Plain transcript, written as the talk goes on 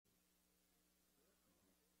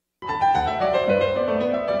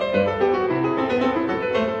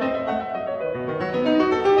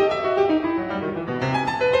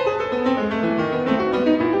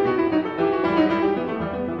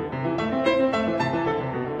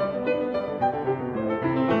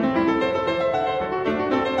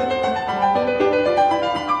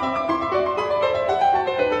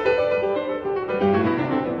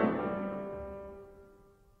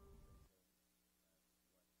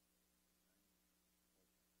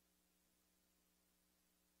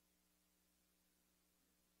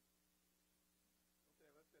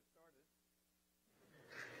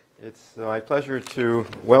It's my pleasure to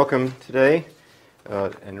welcome today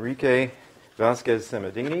Enrique Vazquez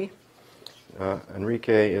Semadeni.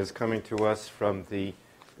 Enrique is coming to us from the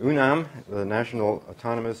UNAM, the National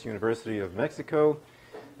Autonomous University of Mexico,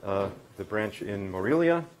 the branch in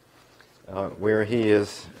Morelia, where he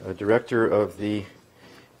is a director of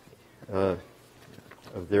their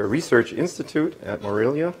research institute at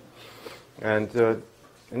Morelia. And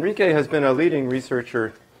Enrique has been a leading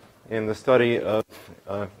researcher in the study of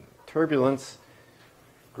turbulence,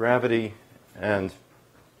 gravity, and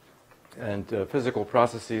physical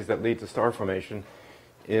processes that lead to star formation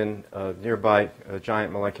in nearby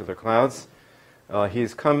giant molecular clouds.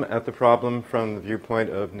 He's come at the problem from the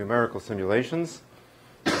viewpoint of numerical simulations.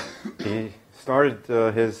 He started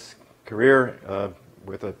his career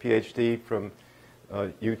with a PhD from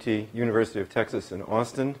University of Texas in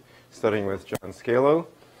Austin, studying with John Scalo,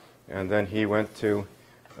 and then he went to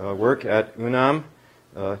work at UNAM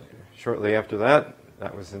shortly after that.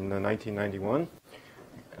 That was in 1991.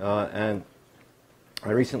 And I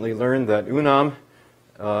recently learned that UNAM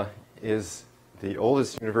is the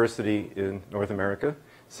oldest university in North America,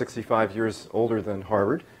 65 years older than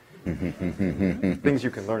Harvard. Things you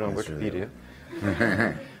can learn on Wikipedia.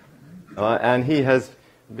 And he has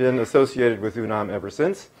been associated with UNAM ever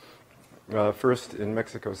since, first in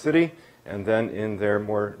Mexico City, and then in their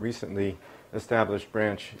more recently established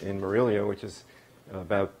branch in Morelia, which is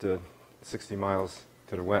about 60 miles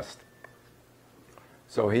to the west.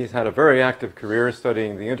 So he's had a very active career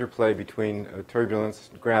studying the interplay between turbulence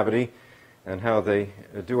and gravity and how they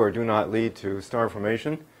do or do not lead to star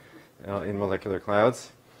formation in molecular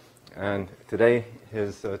clouds. And today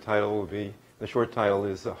his title will be, the short title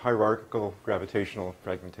is Hierarchical Gravitational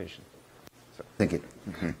Fragmentation. So. Thank you.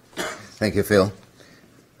 Thank you, Phil.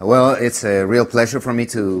 Well, it's a real pleasure for me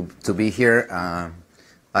to be here.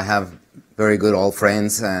 I have very good old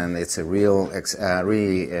friends, and it's a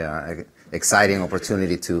really exciting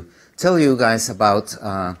opportunity to tell you guys about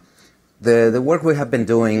the work we have been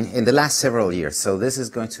doing in the last several years. So this is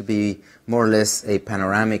going to be more or less a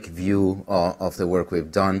panoramic view of the work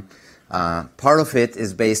we've done. Part of it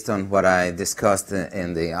is based on what I discussed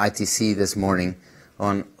in the ITC this morning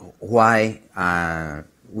on why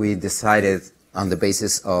we decided on the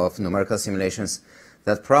basis of numerical simulations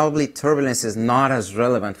that probably turbulence is not as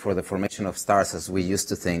relevant for the formation of stars as we used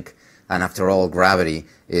to think, and after all, gravity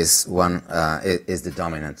is the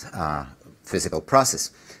dominant physical process.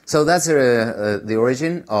 So that's the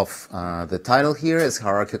origin of the title here is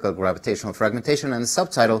Hierarchical Gravitational Fragmentation, and the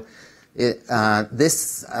subtitle,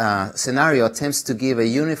 this scenario attempts to give a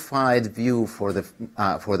unified view for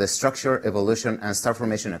the structure, evolution, and star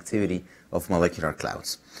formation activity of molecular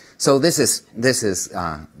clouds. So this is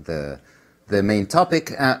the main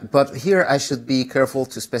topic, but here I should be careful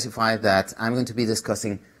to specify that I'm going to be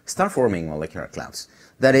discussing star-forming molecular clouds.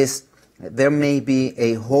 That is, there may be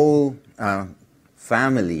a whole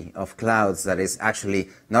family of clouds that is actually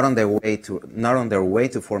not on their way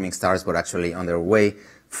to forming stars, but actually on their way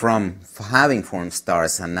from having formed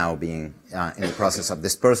stars and now being in the process of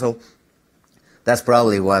dispersal. That's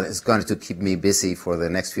probably what is going to keep me busy for the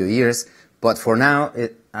next few years. But for now,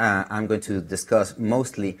 I'm going to discuss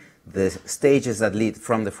mostly the stages that lead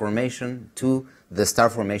from the formation to the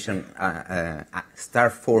star-forming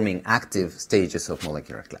active stages of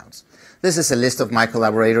molecular clouds. This is a list of my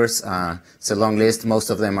collaborators. It's a long list.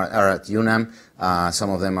 Most of them are at UNAM.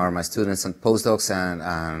 Some of them are my students and postdocs,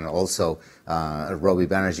 and also Robbie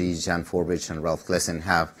Banerjee, Jan Forbridge, and Ralph Klesen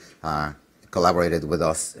have collaborated with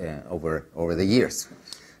us over the years.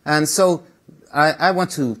 And so I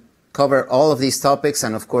want to cover all of these topics,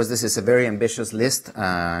 and of course this is a very ambitious list.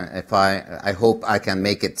 I hope I can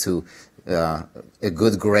make it to a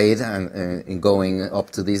good grade in going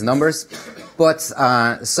up to these numbers. But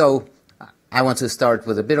so I want to start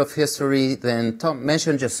with a bit of history, then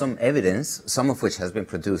mention just some evidence, some of which has been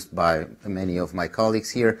produced by many of my colleagues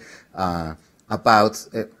here, about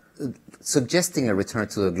suggesting a return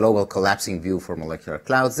to a global collapsing view for molecular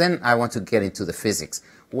clouds. Then I want to get into the physics.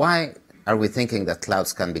 Why are we thinking that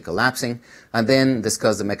clouds can be collapsing? And then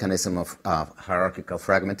discuss the mechanism of hierarchical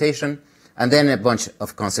fragmentation, and then a bunch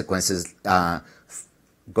of consequences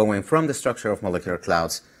going from the structure of molecular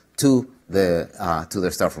clouds to their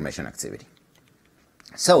star formation activity.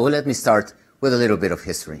 So let me start with a little bit of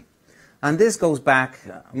history. And this goes back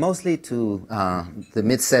mostly to the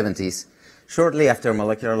mid-70s, shortly after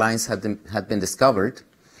molecular lines had been discovered,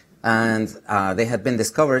 and they had been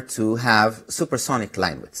discovered to have supersonic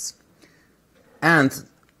line widths. And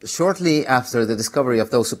shortly after the discovery of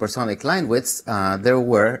those supersonic line widths, there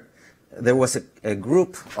were there was a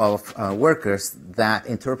group of workers that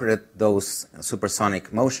interpreted those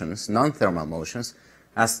supersonic motions, non-thermal motions,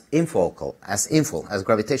 as infocal, as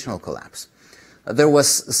gravitational collapse. There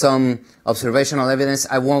was some observational evidence.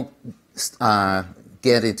 I won't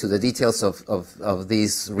get into the details of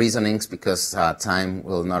these reasonings because time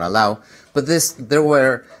will not allow. But there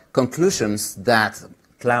were conclusions that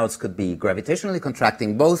clouds could be gravitationally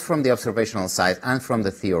contracting both from the observational side and from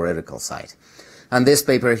the theoretical side. And this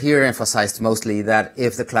paper here emphasized mostly that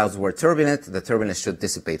if the clouds were turbulent, the turbulence should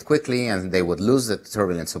dissipate quickly and they would lose the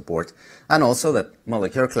turbulent support, and also that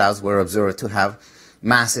molecular clouds were observed to have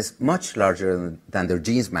masses much larger than their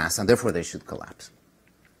G's mass, and therefore they should collapse.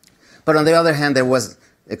 But on the other hand, there was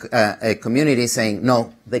a community saying,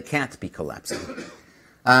 no, they can't be collapsing.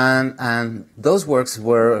 And those works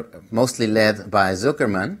were mostly led by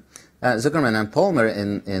Zuckerman. Zuckerman and Palmer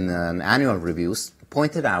in an annual reviews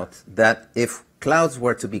pointed out that if clouds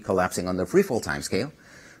were to be collapsing on the freefall timescale,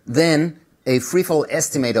 then a freefall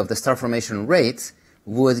estimate of the star formation rate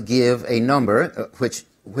would give a number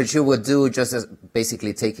which you would do just as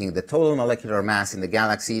basically taking the total molecular mass in the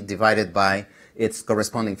galaxy divided by its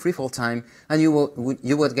corresponding freefall time, and you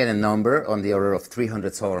would get a number on the order of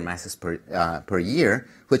 300 solar masses per year,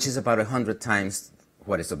 which is about 100 times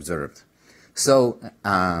what is observed. So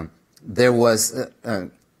there was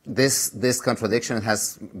this contradiction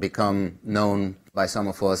has become known by some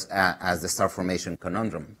of us as the star formation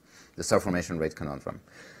conundrum, the star formation rate conundrum.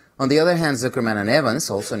 On the other hand, Zuckerman and Evans,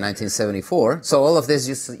 also in 1974, so all of this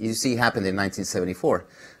you see happened in 1974.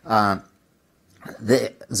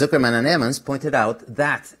 Zuckerman and Evans pointed out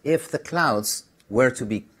that if the clouds were to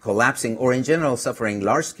be collapsing or in general suffering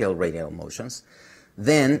large-scale radial motions,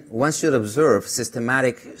 then one should observe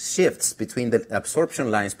systematic shifts between the absorption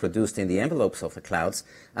lines produced in the envelopes of the clouds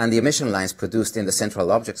and the emission lines produced in the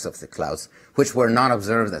central objects of the clouds, which were not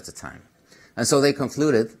observed at the time. And so they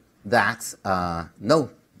concluded that, no,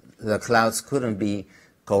 the clouds couldn't be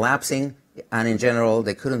collapsing, and in general,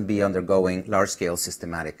 they couldn't be undergoing large-scale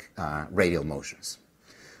systematic radial motions.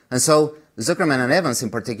 And so Zuckerman and Evans in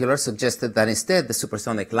particular suggested that instead the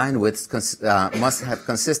supersonic line widths must have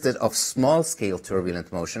consisted of small-scale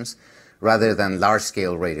turbulent motions rather than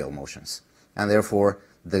large-scale radial motions. And therefore,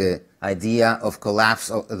 the idea of collapse,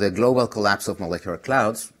 the global collapse of molecular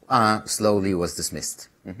clouds slowly was dismissed.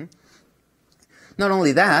 Mm-hmm. Not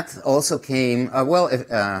only that, also came,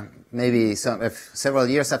 maybe several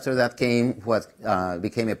years after that came what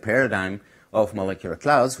became a paradigm of molecular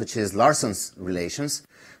clouds, which is Larson's relations.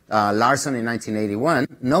 Larson in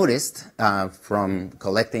 1981 noticed from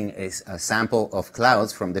collecting a sample of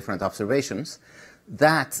clouds from different observations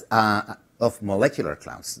that of molecular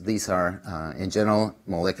clouds, these are in general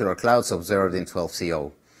molecular clouds observed in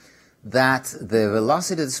 12CO, that the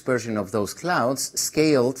velocity dispersion of those clouds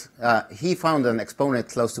scaled, he found an exponent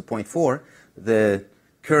close to 0.4. The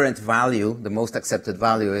current value, the most accepted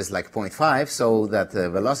value is like 0.5, so that the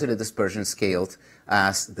velocity dispersion scaled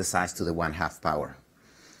as the size to the 1/2 power.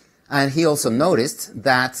 And he also noticed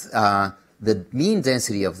that the mean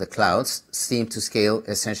density of the clouds seemed to scale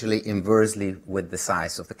essentially inversely with the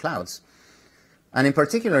size of the clouds. And in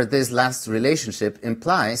particular, this last relationship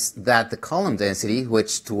implies that the column density,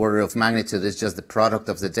 which to order of magnitude is just the product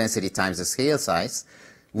of the density times the scale size,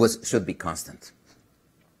 should be constant.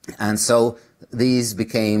 And so these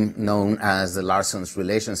became known as the Larson's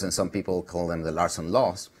relations, and some people call them the Larson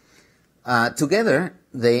laws. Together,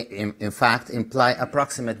 they in fact imply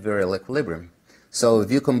approximate virial equilibrium. So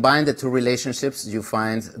if you combine the two relationships, you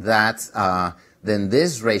find that then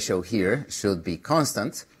this ratio here should be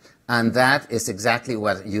constant, and that is exactly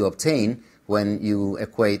what you obtain when you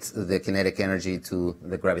equate the kinetic energy to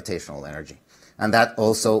the gravitational energy. And that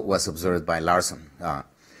also was observed by Larson.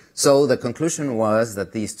 So the conclusion was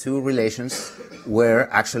that these two relations were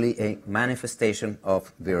actually a manifestation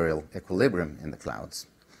of virial equilibrium in the clouds.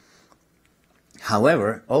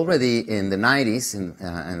 However, already in the 90s, in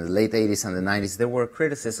the late 80s and the 90s, there were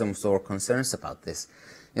criticisms or concerns about this.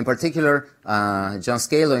 In particular, John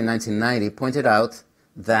Scalo in 1990 pointed out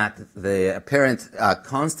that the apparent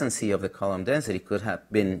constancy of the column density could have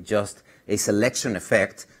been just a selection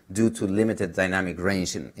effect due to limited dynamic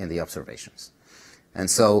range in the observations. And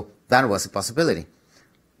so that was a possibility.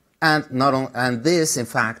 And this, in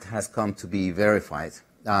fact, has come to be verified.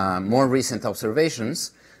 More recent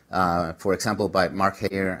observations, for example, by Mark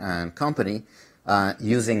Hare and company,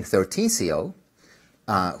 using 13CO,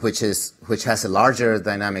 which has a larger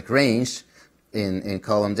dynamic range in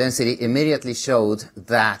column density, immediately showed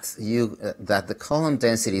that that the column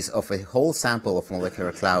densities of a whole sample of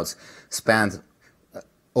molecular clouds spanned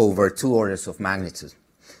over 2 orders of magnitude.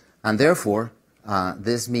 And therefore,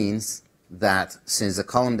 this means that since the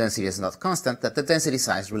column density is not constant, that the density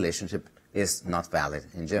size relationship is not valid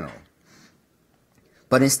in general.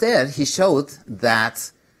 But instead, he showed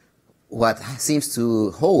that what seems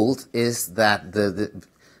to hold is that the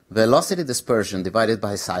velocity dispersion divided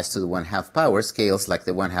by size to the 1/2 power scales like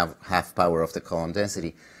the 1/2 power of the column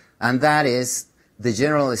density. And that is the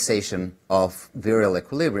generalization of virial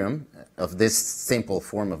equilibrium, of this simple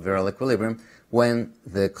form of virial equilibrium, when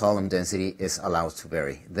the column density is allowed to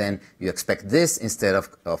vary. Then you expect this instead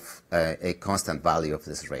of a constant value of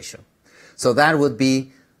this ratio. So that would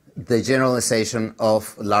be the generalization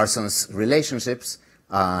of Larson's relationships,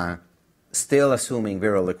 still assuming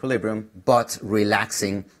virial equilibrium, but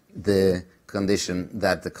relaxing the condition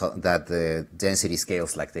that the density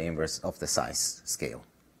scales like the inverse of the size scale.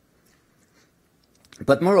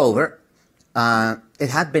 But moreover, it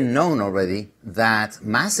had been known already that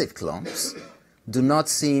massive clumps do not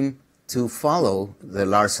seem to follow the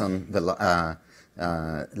Larson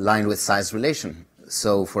line with size relation.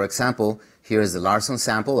 So, for example, here is the Larson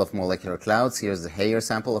sample of molecular clouds, here's the Hierarchical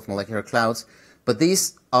sample of molecular clouds, but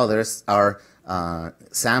these others are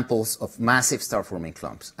samples of massive star-forming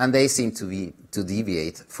clumps, and they seem to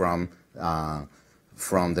deviate from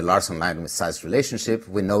the Larson line with size relationship.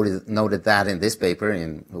 We noted that in this paper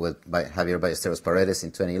by Javier Ballesteros Paredes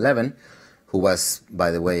in 2011, who was, by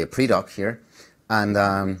the way, a pre-doc here. And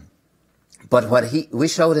but what we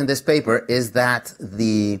showed in this paper is that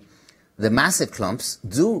the massive clumps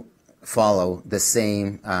do follow the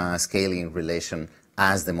same scaling relation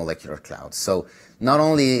as the molecular clouds. So not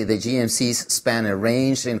only the GMCs span a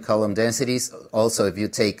range in column densities, also if you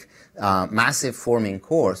take massive star-forming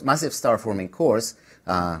cores,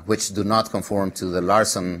 which do not conform to the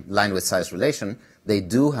Larson line with size relation, they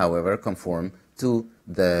do, however, conform to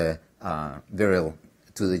the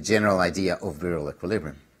general idea of virial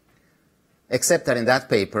equilibrium. Except that in that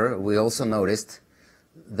paper, we also noticed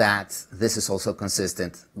that this is also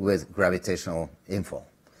consistent with gravitational infall.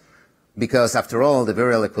 Because after all, the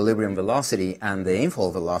virial equilibrium velocity and the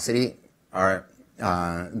infall velocity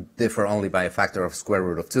differ only by a factor of square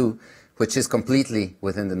root of 2, which is completely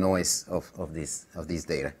within the noise of these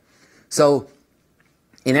data. So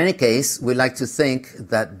in any case, we like to think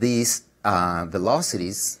that these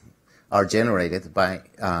velocities are generated by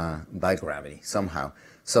gravity somehow.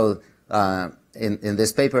 So in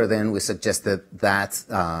this paper, then, we suggested that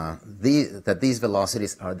these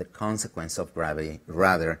velocities are the consequence of gravity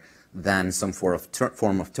rather than some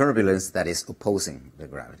form of turbulence that is opposing the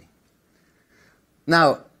gravity.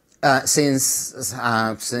 Now, since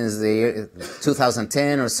the year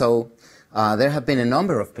 2010 or so, there have been a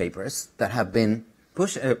number of papers that have been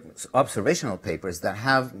observational papers that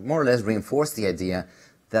have more or less reinforced the idea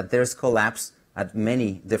that there's collapse at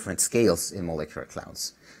many different scales in molecular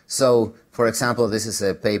clouds. So, for example, this is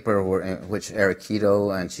a paper in which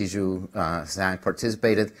Qizhou and Zhang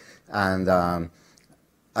participated, and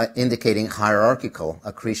indicating hierarchical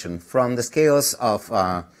accretion from the scales of,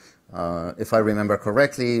 if I remember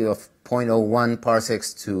correctly, of 0.01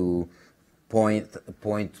 parsecs to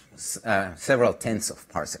several tenths of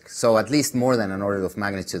parsec. So at least more than an order of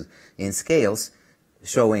magnitude in scales,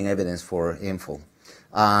 showing evidence for infall.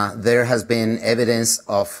 There has been evidence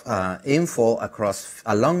of infall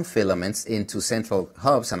along filaments into central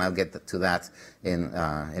hubs, and I'll get to that in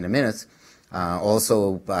a minute.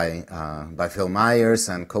 Also by Phil Myers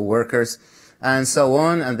and co-workers, and so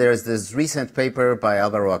on. And there's this recent paper by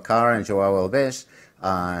Álvaro Acar and Joao Alves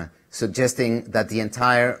suggesting that the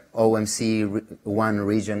entire OMC1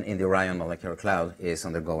 region in the Orion molecular cloud is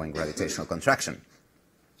undergoing gravitational contraction.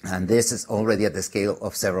 And this is already at the scale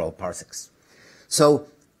of several parsecs. So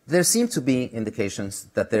there seem to be indications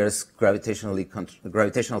that there's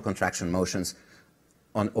gravitational contraction motions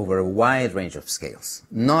over a wide range of scales,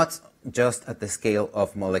 not just at the scale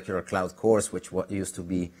of molecular cloud cores, which used to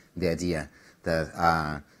be the idea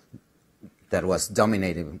that was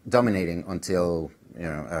dominating until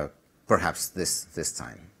perhaps this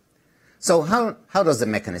time. So how does the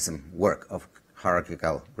mechanism work of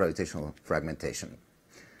hierarchical gravitational fragmentation?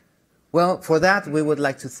 Well, for that we would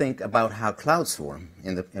like to think about how clouds form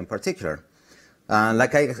in particular.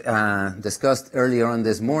 Like I discussed earlier on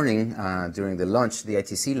this morning during the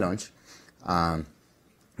ITC lunch,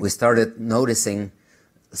 we started noticing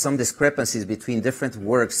some discrepancies between different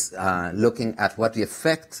works looking at what the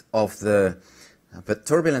effect of the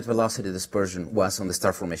turbulent velocity dispersion was on the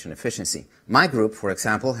star formation efficiency. My group, for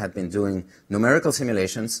example, had been doing numerical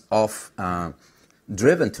simulations of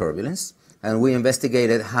driven turbulence, and we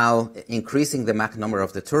investigated how increasing the Mach number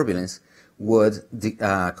of the turbulence would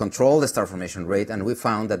control the star formation rate, and we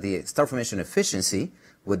found that the star formation efficiency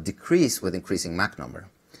would decrease with increasing Mach number.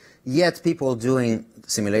 Yet people doing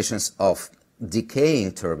simulations of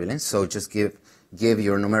decaying turbulence, so just give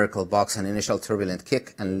your numerical box an initial turbulent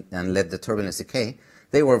kick and let the turbulence decay,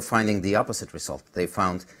 they were finding the opposite result. They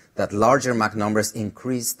found that larger Mach numbers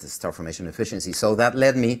increased the star formation efficiency. So that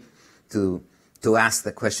led me to ask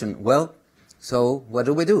the question, well, so what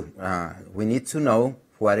do? We need to know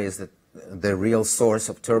what is the real source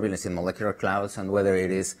of turbulence in molecular clouds and whether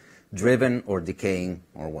it is driven or decaying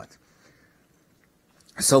or what.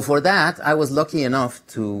 So for that, I was lucky enough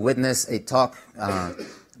to witness a talk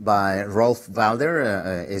by Rolf Walder,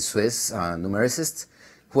 a Swiss numericist,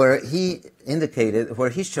 where he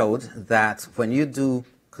showed that when you do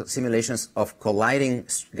simulations of colliding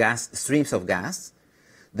streams of gas,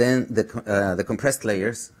 then the compressed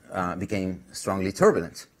layers became strongly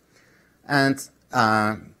turbulent.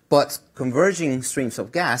 But converging streams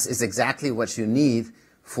of gas is exactly what you need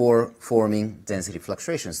for forming density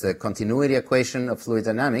fluctuations. The continuity equation of fluid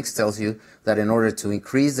dynamics tells you that in order to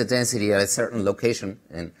increase the density at a certain location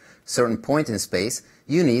and certain point in space,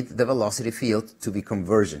 you need the velocity field to be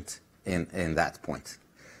convergent in that point.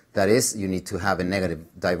 That is, you need to have a negative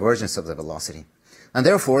divergence of the velocity. And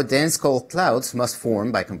therefore, dense cold clouds must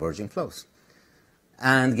form by converging flows.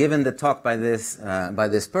 And given the talk by this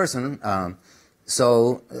person,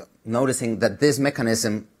 noticing that this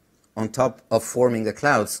mechanism on top of forming the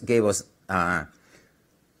clouds gave us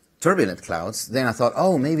turbulent clouds, then I thought,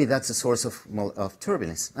 oh, maybe that's a source of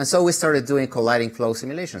turbulence. And so we started doing colliding flow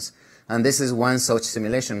simulations. And this is one such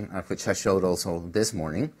simulation, which I showed also this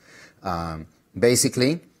morning.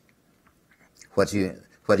 Basically, what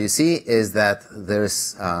you see is that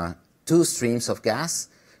there's two streams of gas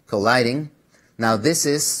colliding. Now, this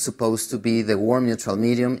is supposed to be the warm neutral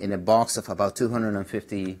medium in a box of about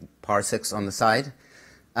 250 parsecs on the side.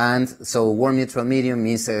 And so warm neutral medium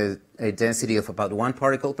means a density of about 1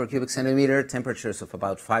 particle per cubic centimeter, temperatures of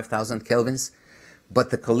about 5,000 kelvins. But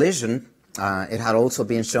the collision, it had also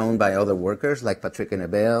been shown by other workers like Patrick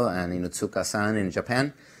Nebel and Inutsuka-san in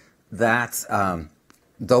Japan, that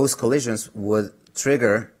those collisions would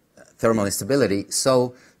trigger thermal instability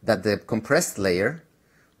so that the compressed layer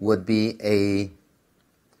would be a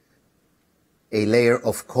layer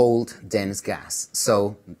of cold, dense gas.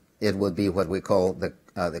 So it would be what we call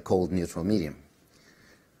the cold neutral medium.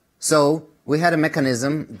 So we had a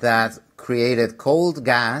mechanism that created cold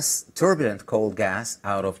gas, turbulent cold gas,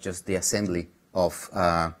 out of just the assembly of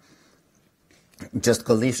just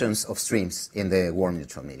collisions of streams in the warm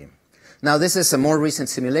neutral medium. Now, this is a more recent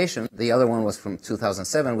simulation. The other one was from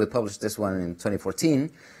 2007. We published this one in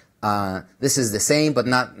 2014. This is the same, but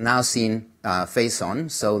not now seen face on.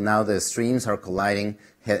 So now the streams are colliding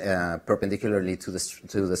perpendicularly to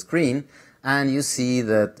the screen, and you see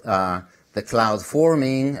that the cloud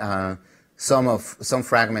forming. Some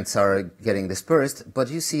fragments are getting dispersed,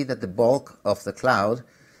 but you see that the bulk of the cloud,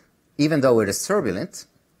 even though it is turbulent,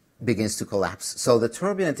 begins to collapse. So the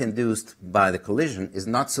turbulence induced by the collision is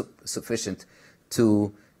not sufficient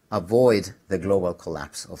to avoid the global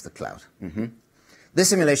collapse of the cloud. This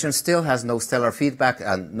simulation still has no stellar feedback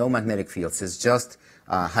and no magnetic fields. It's just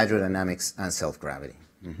hydrodynamics and self-gravity.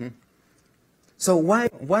 So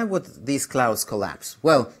why would these clouds collapse?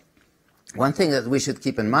 Well, one thing that we should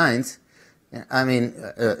keep in mind, I mean,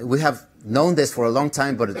 we have known this for a long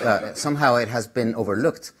time, but somehow it has been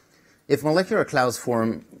overlooked. If molecular clouds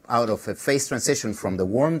form out of a phase transition from the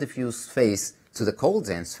warm diffuse phase to the cold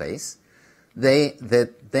dense phase, then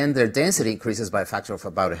their density increases by a factor of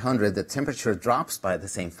about 100, the temperature drops by the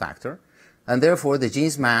same factor, and therefore the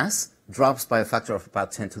G's mass drops by a factor of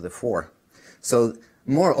about 10 to the 4. So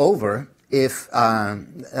moreover, if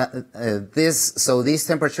these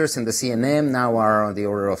temperatures in the CNM now are on the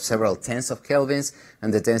order of several tens of kelvins,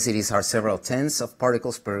 and the densities are several tens of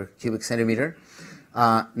particles per cubic centimeter,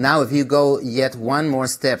 now if you go yet one more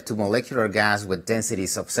step to molecular gas with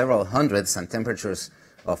densities of several hundreds and temperatures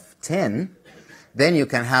of 10, then you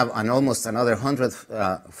can have almost another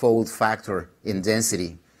 100-fold factor in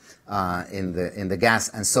density in the gas,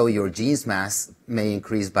 and so your G's mass may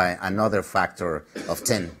increase by another factor of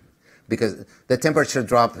 10, because the temperature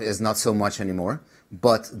drop is not so much anymore,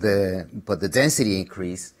 but the density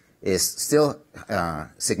increase is still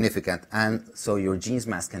significant, and so your G's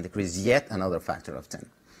mass can decrease yet another factor of 10,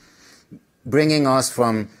 bringing us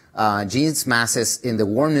from G's masses in the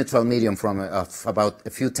warm neutral medium from about a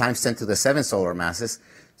few times 10 to the 7 solar masses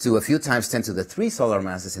to a few times 10 to the 3 solar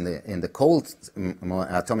masses in the cold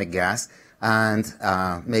atomic gas, and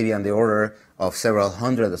maybe on the order of several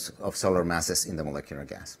hundreds of solar masses in the molecular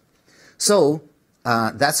gas. So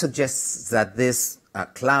that suggests that this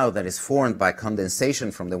cloud that is formed by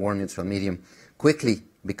condensation from the warm neutral medium quickly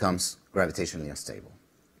becomes gravitationally unstable.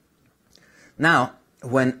 Now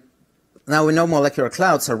we know molecular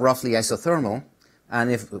clouds are roughly isothermal,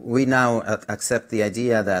 and if we now accept the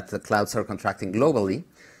idea that the clouds are contracting globally,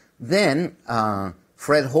 then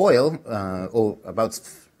Fred Hoyle, about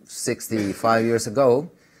 65 years ago,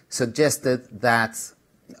 suggested that,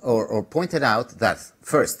 or pointed out that,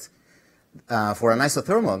 first, for an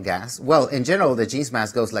isothermal gas, well, in general, the Jeans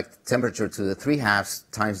mass goes like temperature to the 3/2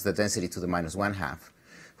 times the density to the -1/2,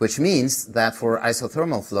 which means that for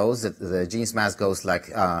isothermal flows, the Jeans mass goes like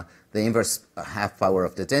the inverse half power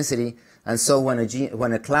of the density. And so when an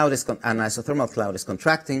isothermal cloud is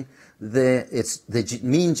contracting, the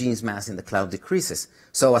mean Jeans mass in the cloud decreases.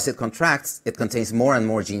 So as it contracts, it contains more and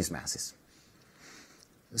more Jeans masses.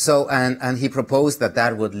 So, and he proposed that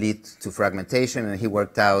that would lead to fragmentation, and he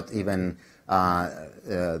worked out even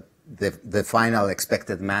the final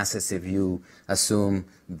expected masses if you assume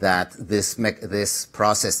that this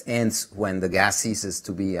process ends when the gas ceases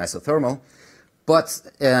to be isothermal. But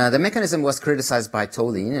the mechanism was criticized by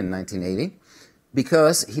Tolin in 1980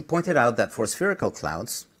 because he pointed out that for spherical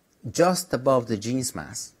clouds, just above the Jeans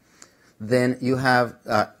mass, then you have,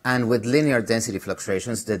 and with linear density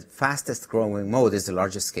fluctuations, the fastest growing mode is the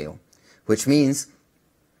largest scale, which means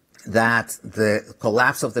that the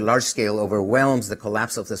collapse of the large scale overwhelms the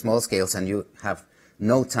collapse of the small scales, and you have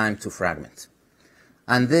no time to fragment.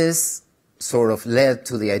 And this sort of led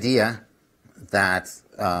to the idea that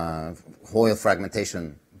Hoyle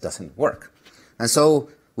fragmentation doesn't work. And so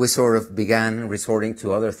we sort of began resorting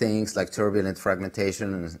to other things like turbulent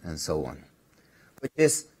fragmentation and so on, which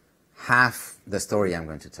is half the story I'm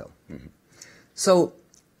going to tell. So,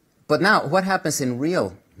 but now, what happens in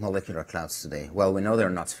real molecular clouds today? Well, we know they're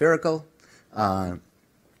not spherical.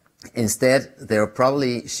 Instead, they're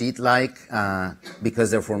probably sheet-like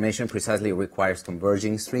because their formation precisely requires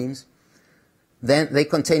converging streams. Then they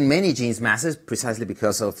contain many Jeans masses precisely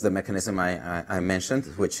because of the mechanism I mentioned,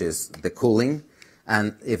 which is the cooling.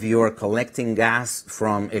 And if you are collecting gas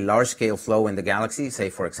from a large-scale flow in the galaxy, say,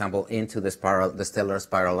 for example, into the stellar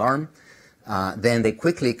spiral arm, then they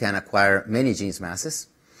quickly can acquire many Jeans masses.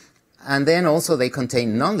 And then also they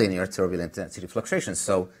contain nonlinear turbulent density fluctuations.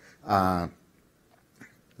 So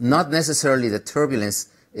not necessarily the turbulence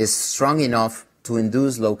is strong enough to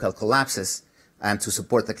induce local collapses and to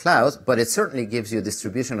support the cloud, but it certainly gives you a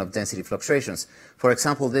distribution of density fluctuations. For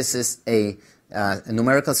example, this is a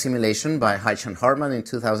numerical simulation by Heitch and Hartman in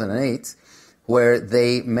 2008, where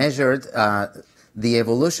they measured the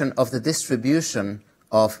evolution of the distribution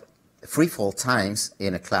of freefall times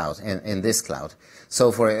in a cloud, in this cloud. So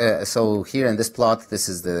so here in this plot, this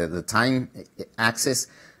is the time axis,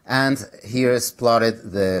 and here is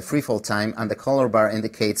plotted the freefall time, and the color bar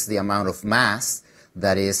indicates the amount of mass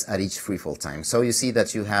that is at each freefall time. So you see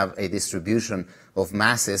that you have a distribution of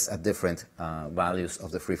masses at different values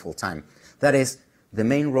of the freefall time. That is, the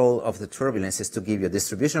main role of the turbulence is to give you a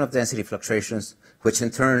distribution of density fluctuations, which in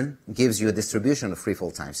turn gives you a distribution of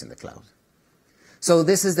freefall times in the cloud. So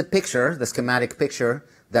this is the picture, the schematic picture,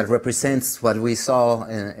 that represents what we saw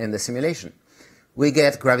in the simulation. We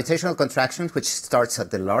get gravitational contraction, which starts at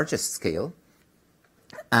the largest scale,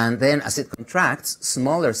 and then as it contracts,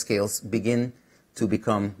 smaller scales begin to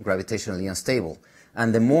become gravitationally unstable.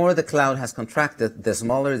 And the more the cloud has contracted, the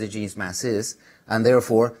smaller the Jeans mass is, and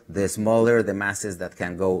therefore the smaller the masses that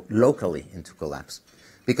can go locally into collapse.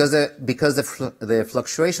 Because the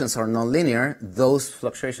fluctuations are nonlinear, those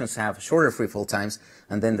fluctuations have shorter freefall times,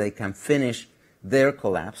 and then they can finish their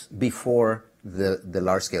collapse before the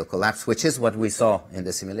large-scale collapse, which is what we saw in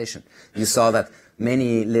the simulation. You saw that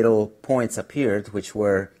many little points appeared, which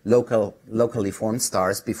were locally formed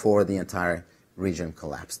stars before the entire region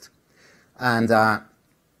collapsed. And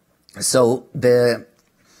so this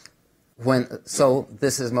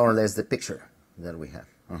is more or less the picture that we have.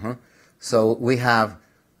 So we have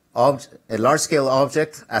a large-scale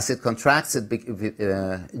object. As it contracts, it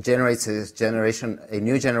generates a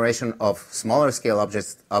new generation of smaller-scale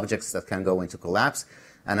objects that can go into collapse.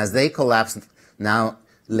 And as they collapse, now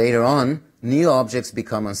later on, new objects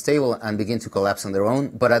become unstable and begin to collapse on their own.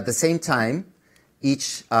 But at the same time,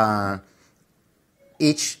 each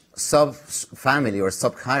sub-family or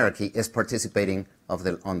sub-hierarchy is participating on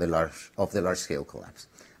the large-scale collapse.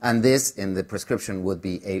 And this, in the prescription, would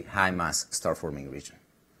be a high-mass star-forming region.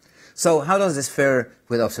 So how does this fare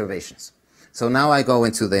with observations? So now I go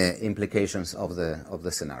into the implications of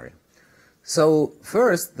the scenario. So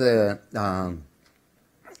first,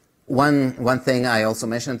 one thing I also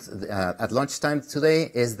mentioned at lunchtime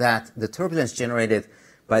today is that the turbulence generated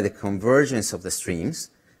by the convergence of the streams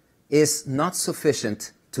is not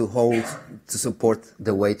sufficient to support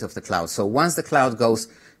the weight of the cloud. So once the cloud goes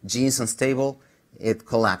G's unstable, it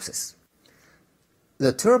collapses.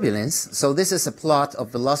 The turbulence, so this is a plot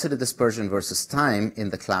of velocity dispersion versus time in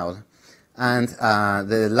the cloud. And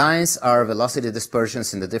the lines are velocity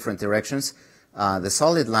dispersions in the different directions. The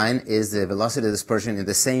solid line is the velocity dispersion in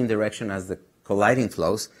the same direction as the colliding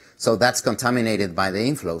flows. So that's contaminated by the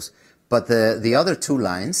inflows. But the other two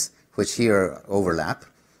lines, which here overlap,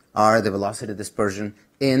 are the velocity dispersion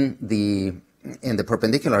in the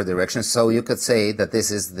perpendicular direction. So you could say that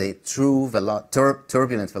this is the true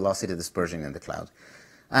turbulent velocity dispersion in the cloud.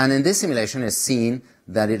 And in this simulation, it's seen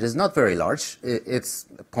that it is not very large. It's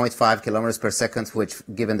 0.5 kilometers per second, which,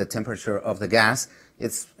 given the temperature of the gas,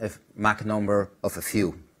 it's a Mach number of a few,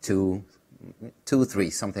 2, 3,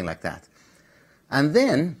 something like that. And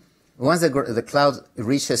then, once the cloud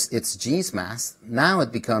reaches its G's mass, now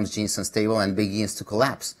it becomes G's unstable and begins to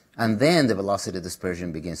collapse. And then the velocity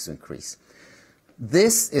dispersion begins to increase.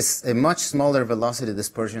 This is a much smaller velocity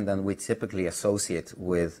dispersion than we typically associate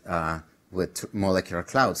with molecular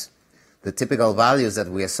clouds. The typical values that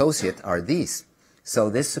we associate are these. So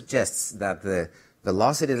this suggests that the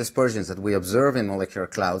velocity dispersions that we observe in molecular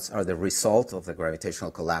clouds are the result of the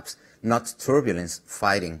gravitational collapse, not turbulence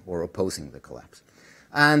fighting or opposing the collapse.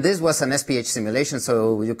 And this was an SPH simulation,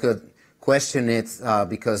 so you could question it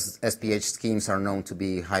because SPH schemes are known to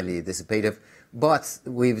be highly dissipative, but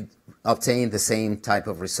we've obtained the same type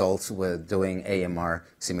of results with doing AMR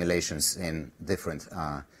simulations in different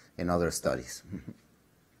in other studies.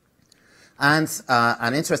 And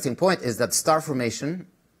an interesting point is that star formation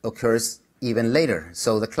occurs even later.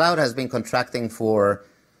 So the cloud has been contracting for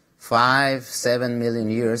 5-7 million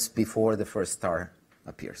years before the first star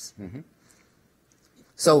appears.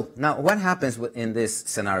 So now what happens in this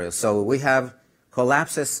scenario? So we have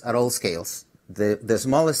collapses at all scales. The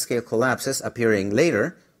smallest scale collapses appearing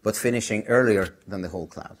later, but finishing earlier than the whole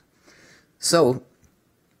cloud. So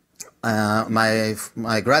my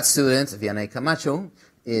grad student, Vianney Camacho,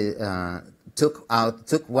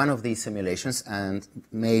 took one of these simulations and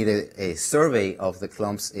made a survey of the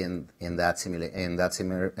clumps in that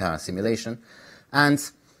simulation. And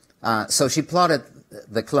so she plotted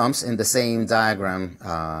the clumps in the same diagram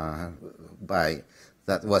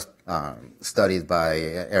that was studied by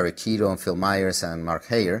Eric Qizhou and Phil Myers and Mark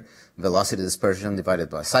Heyer, velocity dispersion divided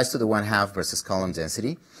by size to the 1/2 versus column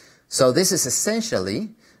density. So this is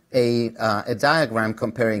essentially a diagram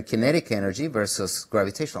comparing kinetic energy versus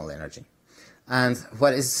gravitational energy. And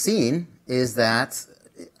what is seen is that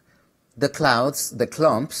the clouds, the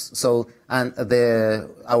clumps,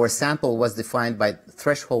 our sample was defined by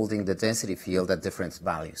thresholding the density field at different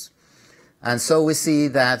values. And so we see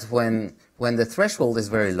that when the threshold is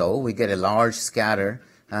very low, we get a large scatter,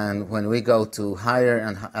 and when we go to higher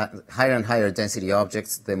and higher density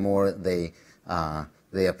objects, the more they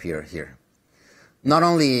appear here. Not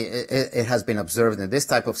only it has been observed in this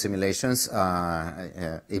type of simulations,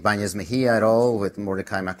 Ibáñez Mejía et al. With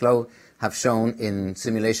Mordecai McLeod have shown in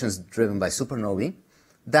simulations driven by supernovae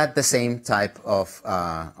that the same type of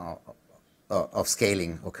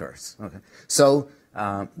scaling occurs. Okay. So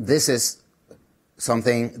this is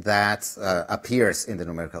something that appears in the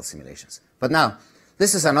numerical simulations. But now,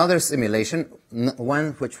 this is another simulation,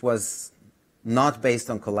 one which was not based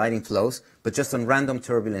on colliding flows, but just on random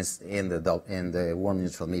turbulence in the warm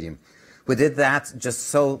neutral medium. We did that just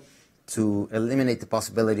so to eliminate the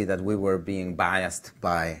possibility that we were being biased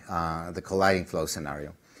by the colliding flow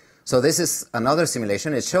scenario. So this is another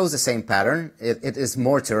simulation. It shows the same pattern. It is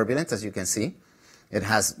more turbulent, as you can see. It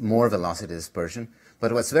has more velocity dispersion.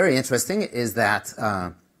 But what's very interesting is that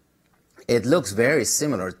it looks very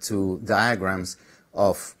similar to diagrams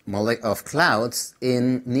of clouds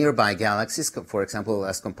in nearby galaxies, for example,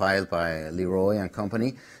 as compiled by Leroy and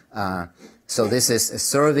company. So this is a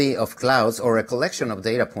survey of clouds, or a collection of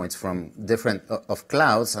data points from different of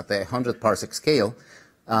clouds at the 100 parsec scale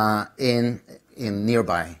in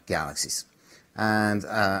nearby galaxies. And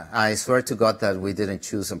I swear to God that we didn't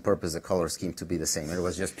choose on purpose the color scheme to be the same. It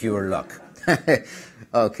was just pure luck.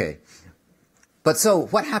 Okay. But so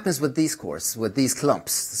what happens with these cores, with these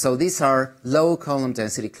clumps? So these are low column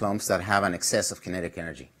density clumps that have an excess of kinetic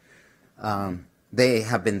energy. They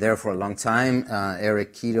have been there for a long time.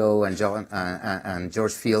 Eric Qizhou and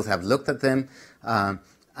George Field have looked at them.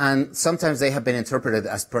 And sometimes they have been interpreted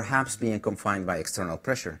as perhaps being confined by external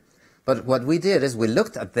pressure. But what we did is we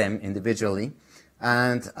looked at them individually.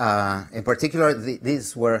 And in particular,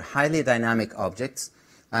 these were highly dynamic objects.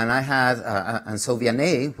 And so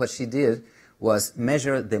Vianney, what she did was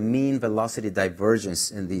measure the mean velocity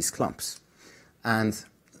divergence in these clumps. And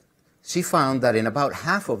she found that in about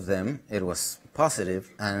half of them it was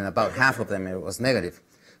positive, and in about half of them it was negative,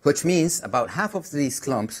 which means about half of these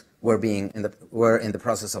clumps were in the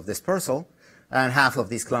process of dispersal, and half of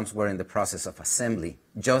these clumps were in the process of assembly,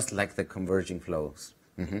 just like the converging flows.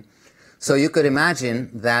 So you could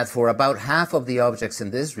imagine that for about half of the objects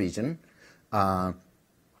in this region,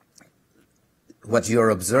 what you're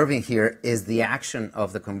observing here is the action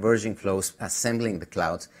of the converging flows assembling the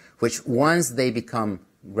clouds, which once they become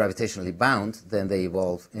gravitationally bound, then they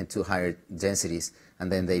evolve into higher densities,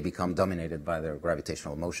 and then they become dominated by their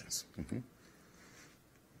gravitational motions.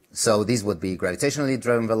 So these would be gravitationally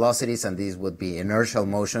driven velocities, and these would be inertial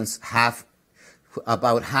motions,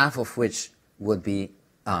 about half of which would be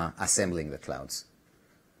assembling the clouds.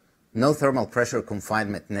 No thermal pressure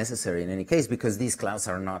confinement necessary in any case, because these clouds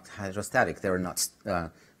are not hydrostatic. They're not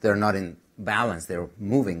in balance. They're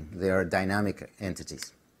moving. They are dynamic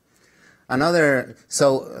entities.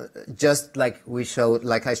 Just like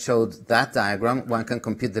I showed that diagram, one can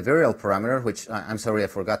compute the virial parameter, which I'm sorry I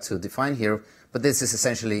forgot to define here, but this is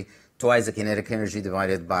essentially twice the kinetic energy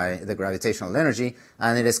divided by the gravitational energy,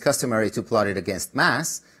 and it is customary to plot it against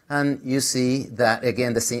mass. And you see that,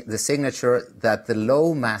 again, the signature that the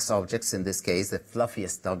low mass objects, in this case, the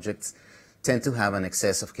fluffiest objects, tend to have an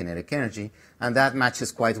excess of kinetic energy. And that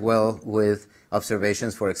matches quite well with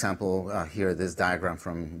observations, for example, here, this diagram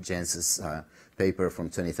from Jens's paper from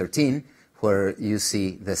 2013, where you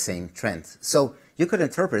see the same trend. So you could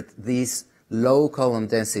interpret these low column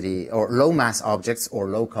density, or low mass objects, or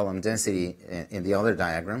low column density in the other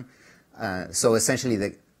diagram. So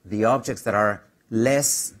essentially, the objects that are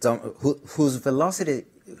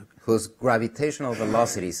whose gravitational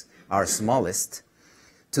velocities are smallest,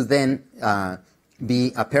 to then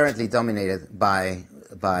be apparently dominated by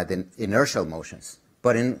the inertial motions.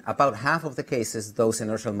 But in about half of the cases, those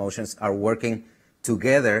inertial motions are working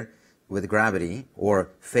together with gravity, or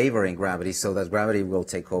favoring gravity, so that gravity will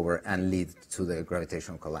take over and lead to the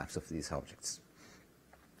gravitational collapse of these objects.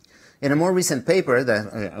 In a more recent paper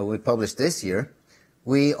that we published this year,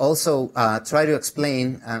 we also try to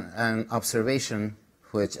explain an observation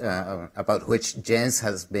about which Jens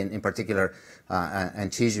has been, in particular,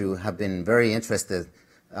 and Qizhou have been very interested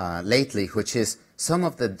lately, which is some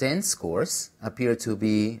of the dense cores appear to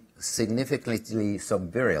be significantly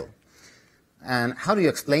subvirial. And how do you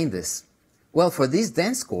explain this? Well, for these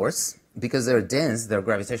dense cores, because they're dense, their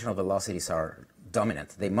gravitational velocities are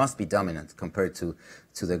dominant. They must be dominant compared to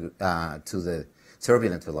the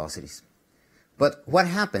turbulent velocities. But what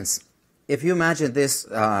happens if you imagine this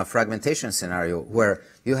fragmentation scenario where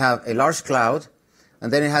you have a large cloud,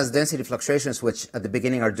 and then it has density fluctuations which at the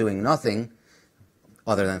beginning are doing nothing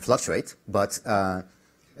other than fluctuate, but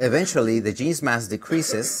eventually the gene's mass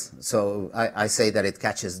decreases, so I say that it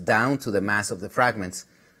catches down to the mass of the fragments,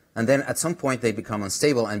 and then at some point they become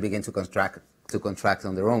unstable and begin to contract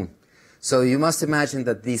on their own. So you must imagine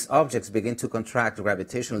that these objects begin to contract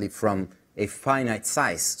gravitationally from a finite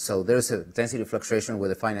size. So there's a density fluctuation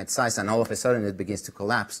with a finite size, and all of a sudden it begins to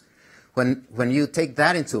collapse. When you take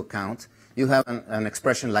that into account, you have an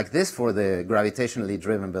expression like this for the gravitationally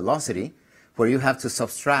driven velocity, where you have to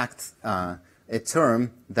subtract a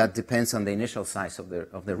term that depends on the initial size of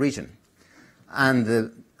the region.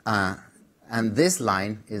 And this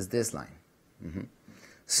line is this line.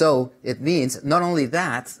 So it means not only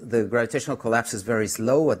that, the gravitational collapse is very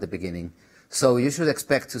slow at the beginning, so you should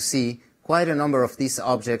expect to see quite a number of these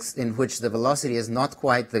objects in which the velocity is not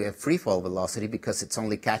quite the freefall velocity, because it's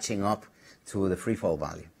only catching up to the freefall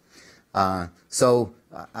value.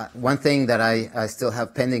 One thing that I still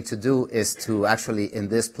have pending to do is to actually, in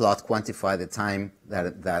this plot, quantify the time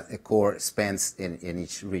that a core spends in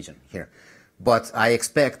each region here. But I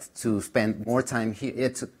expect to spend more time here,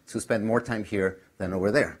 to spend more time here than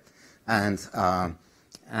over there. And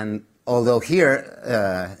although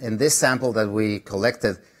here, in this sample that we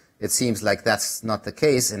collected, it seems like that's not the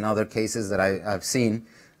case. In other cases that I've seen,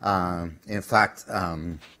 in fact,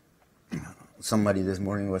 somebody this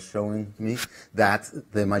morning was showing me that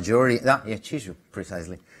the majority, Qizhou,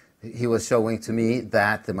 precisely, he was showing to me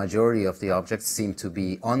that the majority of the objects seem to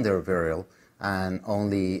be under virial, and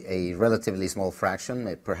only a relatively small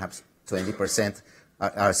fraction, perhaps 20%,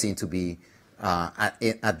 are seen to be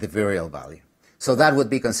at the virial value. So that would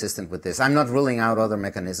be consistent with this. I'm not ruling out other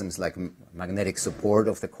mechanisms like magnetic support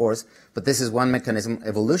of the cores, but this is one mechanism,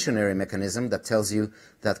 evolutionary mechanism, that tells you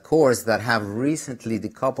that cores that have recently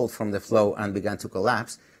decoupled from the flow and began to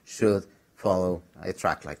collapse should follow a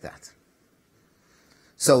track like that.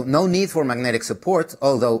 So no need for magnetic support,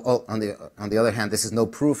 although on the other hand, this is no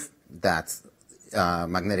proof that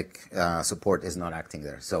magnetic support is not acting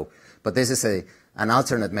there. So, but this is an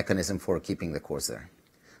alternate mechanism for keeping the cores there.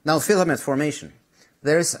 Now, filament formation.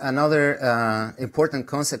 There's another important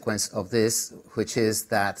consequence of this, which is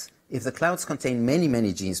that if the clouds contain many,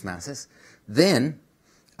 many Jeans masses, then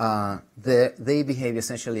they behave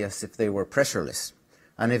essentially as if they were pressureless.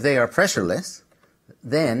 And if they are pressureless,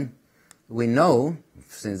 then we know,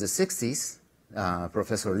 since the 60s,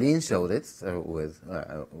 Professor Lin showed it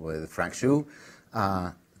with Frank Xu,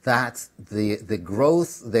 that the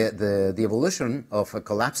growth, the evolution of a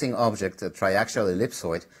collapsing object, a triaxial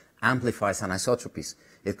ellipsoid, amplifies anisotropies.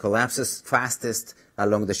 It collapses fastest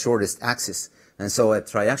along the shortest axis. And so a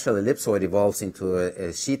triaxial ellipsoid evolves into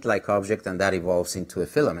a sheet-like object, and that evolves into a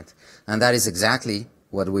filament. And that is exactly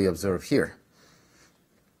what we observe here.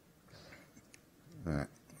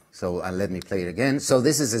 So let me play it again. So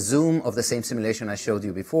this is a zoom of the same simulation I showed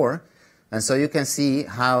you before. And so you can see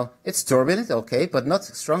how it's turbulent, okay, but not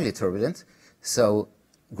strongly turbulent. So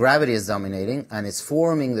gravity is dominating, and it's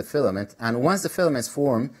forming the filament. And once the filaments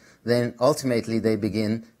form, then ultimately they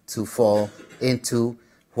begin to fall into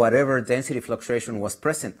whatever density fluctuation was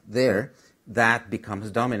present there. That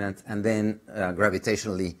becomes dominant, and then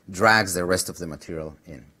gravitationally drags the rest of the material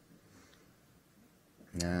in.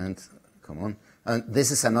 And come on. And this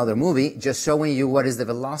is another movie just showing you what is the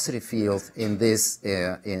velocity field in this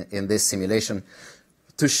simulation,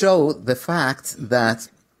 to show the fact that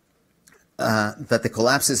that the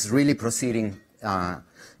collapse is really proceeding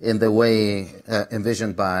in the way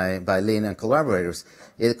envisioned by Lin and collaborators.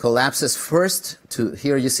 It collapses first to,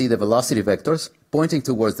 here you see the velocity vectors pointing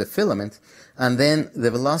towards the filament, and then the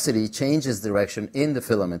velocity changes direction in the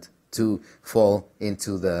filament to fall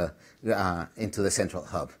into the central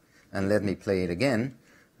hub. And let me play it again,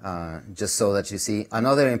 just so that you see.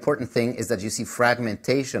 Another important thing is that you see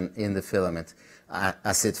fragmentation in the filament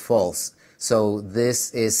as it falls. So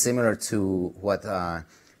this is similar to what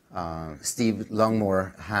Steve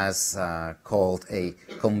Longmore has called a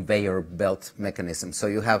conveyor belt mechanism. So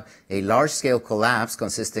you have a large-scale collapse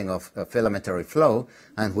consisting of a filamentary flow,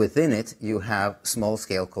 and within it you have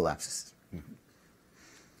small-scale collapses.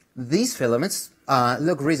 These filaments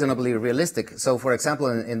look reasonably realistic. So, for example,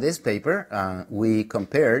 in this paper, we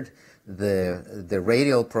compared the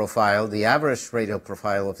radial profile, the average radial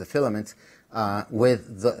profile of the filament,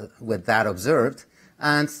 with that observed.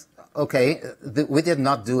 And okay, we did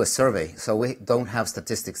not do a survey, so we don't have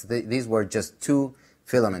statistics. These were just two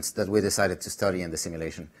filaments that we decided to study in the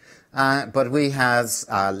simulation. But we had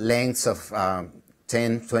lengths of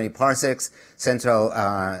 10, 20 parsecs, central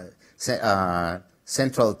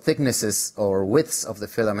thicknesses or widths of the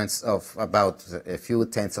filaments of about a few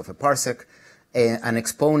tenths of a parsec, an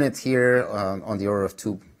exponent here on the order of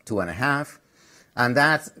 2.5. And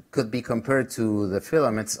that could be compared to the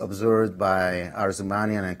filaments observed by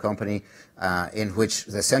Arzumanian and company, in which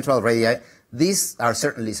the central radii, these are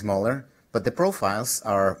certainly smaller, but the profiles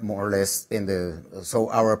are more or less so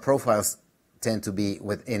our profiles tend to be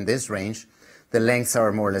within this range. The lengths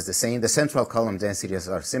are more or less the same. The central column densities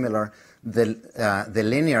are similar. The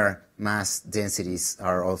linear mass densities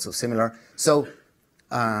are also similar. So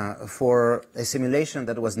for a simulation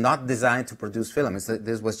that was not designed to produce filaments,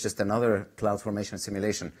 this was just another cloud formation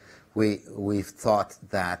simulation, we thought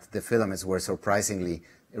that the filaments were surprisingly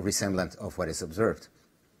resemblant of what is observed.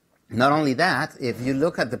 Not only that, if you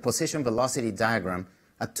look at the position velocity diagram,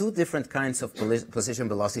 at two different kinds of position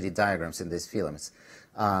velocity diagrams in these filaments,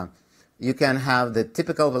 you can have the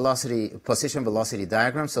typical position velocity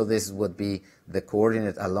diagram. So this would be the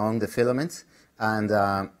coordinate along the filament, and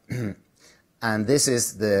and this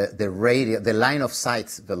is the line of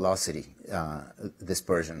sight velocity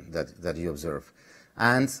dispersion that you observe.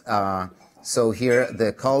 And so here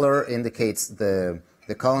the color indicates the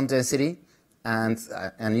column density,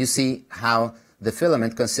 and you see how the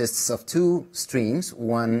filament consists of two streams,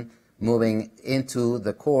 one moving into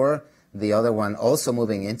the core, the other one also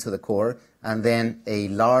moving into the core, and then a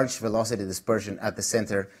large velocity dispersion at the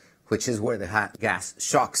center, which is where the gas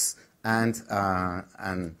shocks and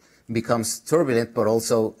becomes turbulent, but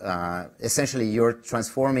also essentially you're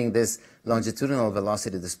transforming this longitudinal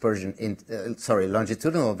velocity dispersion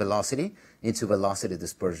longitudinal velocity into velocity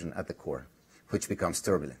dispersion at the core, which becomes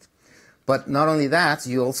turbulent. But not only that,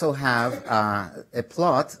 you also have a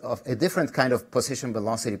plot of a different kind of position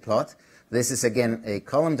velocity plot. This is again a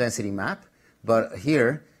column density map, but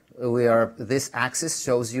here this axis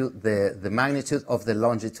shows you the magnitude of the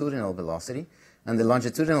longitudinal velocity, and the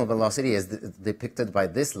longitudinal velocity is depicted by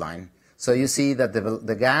this line. So you see that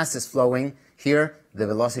the gas is flowing here, the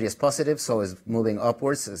velocity is positive, so it's moving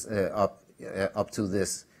upwards, up to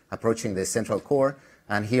this, approaching the central core,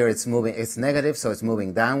 And here it's moving, it's negative, so it's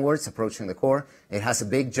moving downwards, approaching the core. It has a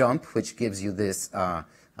big jump, which gives you this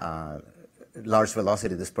large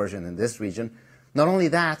velocity dispersion in this region. Not only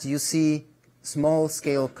that, you see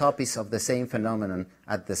small-scale copies of the same phenomenon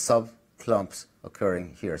at the sub-clumps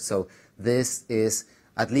occurring here. So this is,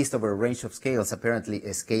 at least over a range of scales, apparently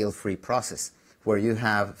a scale-free process, where you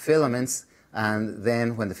have filaments, and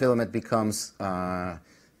then when the filament becomes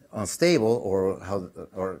unstable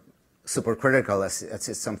or supercritical, as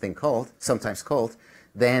it's sometimes called,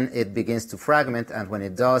 then it begins to fragment, and when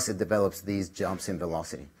it does, it develops these jumps in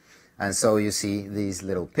velocity. And so you see these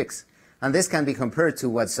little peaks. And this can be compared to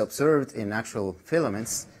what's observed in actual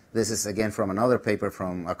filaments. This is, again, from another paper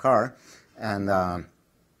from Akar. And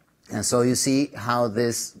so you see how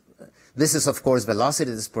this is, of course,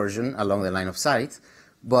 velocity dispersion along the line of sight.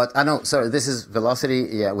 But, this is velocity,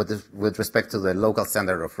 yeah, with respect to the local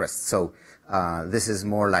standard of rest. So this is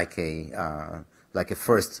more like a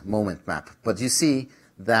first moment map. But you see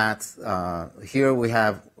that here we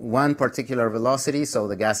have one particular velocity, so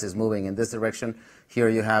the gas is moving in this direction. Here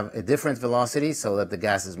you have a different velocity, so that the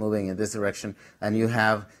gas is moving in this direction, and you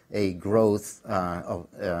have a growth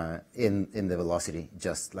in the velocity,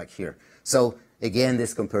 just like here. So again,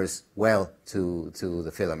 this compares well to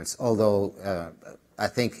the filaments, although I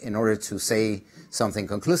think in order to say something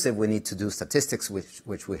conclusive, we need to do statistics,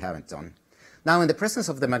 which we haven't done. Now, in the presence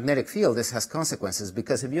of the magnetic field, this has consequences,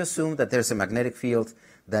 because if you assume that there's a magnetic field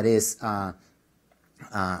that is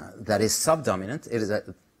subdominant,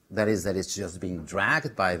 that it's just being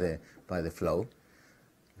dragged by the flow.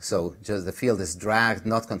 So just the field is dragged,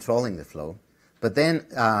 not controlling the flow. But then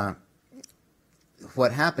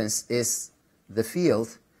what happens is the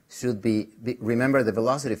field should remember the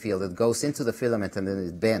velocity field. It goes into the filament and then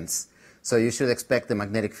it bends. So you should expect the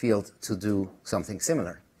magnetic field to do something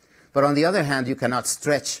similar. But on the other hand, you cannot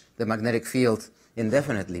stretch the magnetic field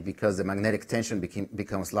indefinitely, because the magnetic tension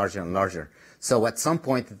becomes larger and larger. So at some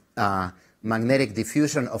point, magnetic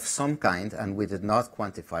diffusion of some kind, and we did not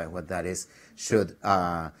quantify what that is, should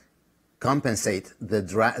compensate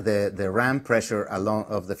the ram pressure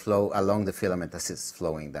of the flow along the filament as it's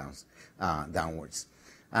flowing downwards.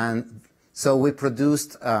 And so we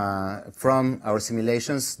produced from our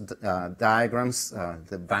simulations diagrams,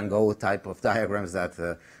 the Van Gogh type of diagrams that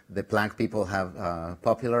the Planck people have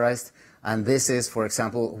popularized. And this is, for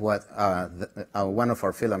example, what one of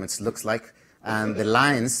our filaments looks like. And the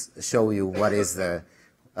lines show you what is the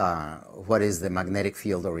magnetic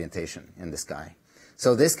field orientation in the sky.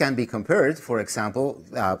 So this can be compared, for example,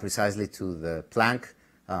 precisely to the Planck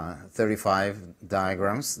 35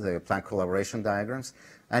 diagrams, the Planck collaboration diagrams.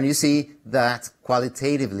 And you see that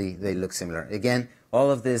qualitatively they look similar. Again, all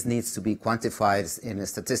of this needs to be quantified in a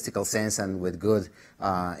statistical sense and with good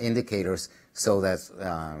indicators, so that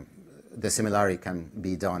the similarity can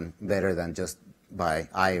be done better than just by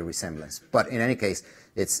eye resemblance. But in any case,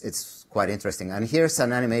 it's quite interesting. And here's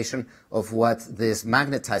an animation of what this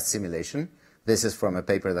magnetized simulation, this is from a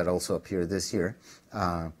paper that also appeared this year,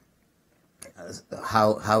 how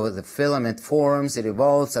the filament forms, it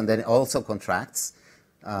evolves, and then it also contracts.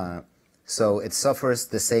 So it suffers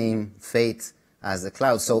the same fate as the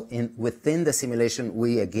cloud. So within the simulation,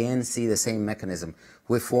 we again see the same mechanism.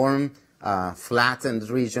 We form flattened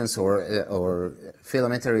regions or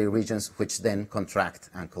filamentary regions, which then contract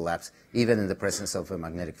and collapse, even in the presence of a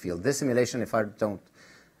magnetic field. This simulation,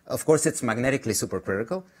 of course, it's magnetically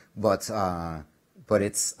supercritical, but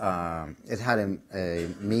it had a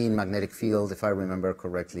mean magnetic field, if I remember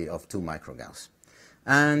correctly, of 2 microgauss.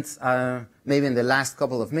 And maybe in the last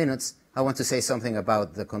couple of minutes, I want to say something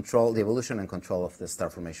about the evolution and control of the star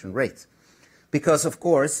formation rate. Because, of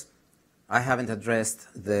course, I haven't addressed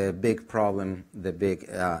the big problem,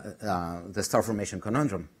 the star formation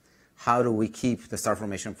conundrum. How do we keep the star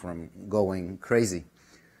formation from going crazy?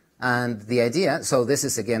 And the idea, so this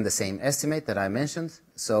is again the same estimate that I mentioned.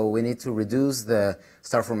 So we need to reduce the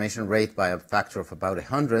star formation rate by a factor of about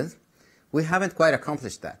 100. We haven't quite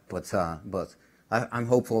accomplished that, but I'm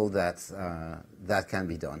hopeful that that can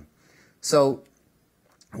be done. So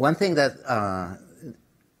one thing that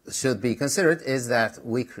should be considered is that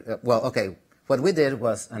what we did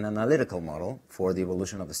was an analytical model for the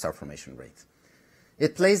evolution of the star formation rate.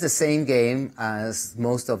 It plays the same game as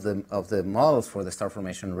most of the models for the star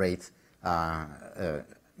formation rate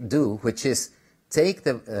do, which is take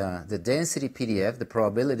the density PDF, the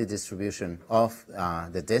probability distribution of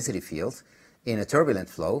the density field in a turbulent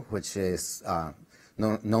flow, which is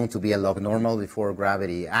known to be a log normal before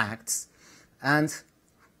gravity acts. And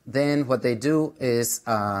then what they do is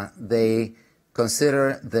they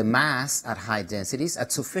consider the mass at high densities,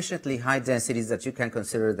 at sufficiently high densities that you can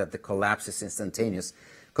consider that the collapse is instantaneous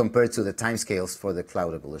compared to the timescales for the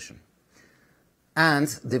cloud evolution.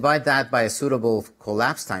 And divide that by a suitable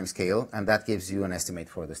collapse timescale, and that gives you an estimate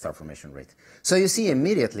for the star formation rate. So you see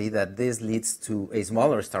immediately that this leads to a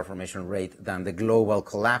smaller star formation rate than the global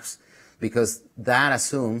collapse, because that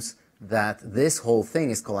assumes that this whole thing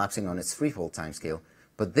is collapsing on its threefold timescale,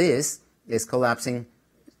 but this is collapsing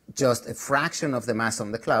just a fraction of the mass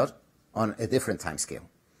on the cloud on a different timescale.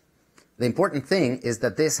 The important thing is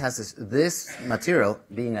that this material,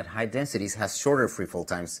 being at high densities, has shorter freefall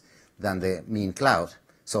times than the mean cloud.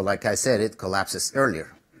 So like I said, it collapses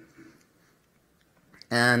earlier.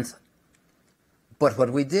 But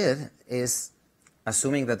what we did is,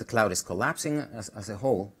 assuming that the cloud is collapsing as a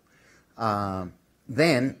whole,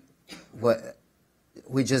 then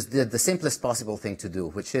we just did the simplest possible thing to do,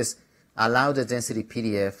 which is allow the density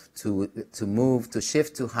PDF to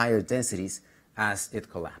shift to higher densities as it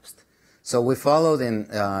collapsed. So we followed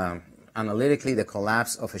analytically the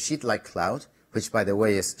collapse of a sheet-like cloud, which, by the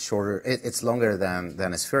way, is shorter. It's longer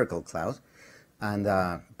than a spherical cloud,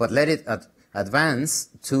 but let it advance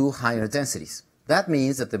to higher densities. That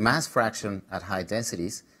means that the mass fraction at high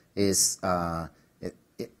densities is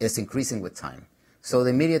increasing with time. So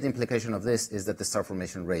the immediate implication of this is that the star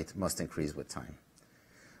formation rate must increase with time.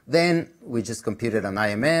 Then we just computed an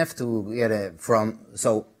IMF to get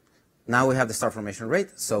so now we have the star formation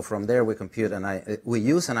rate. So from there we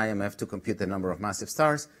use an IMF to compute the number of massive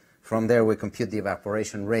stars. From there we compute the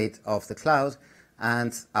evaporation rate of the cloud,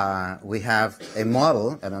 and we have a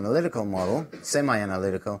model, an analytical model,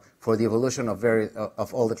 semi-analytical, for the evolution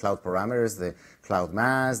of all the cloud parameters, the cloud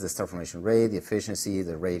mass, the star formation rate, the efficiency,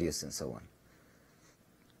 the radius, and so on.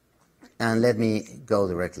 And let me go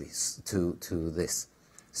directly to this.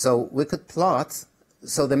 So we could plot,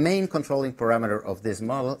 so the main controlling parameter of this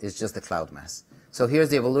model is just the cloud mass. So here's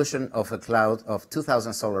the evolution of a cloud of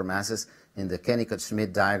 2,000 solar masses in the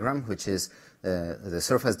Kennicott-Schmidt diagram, which is the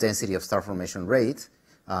surface density of star formation rate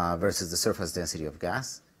versus the surface density of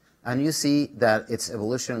gas. And you see that its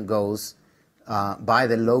evolution goes by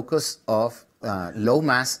the locus of low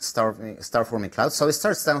mass star forming clouds. So it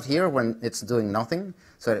starts down here when it's doing nothing,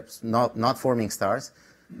 so it's not forming stars.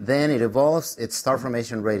 Then it evolves, its star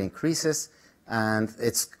formation rate increases, and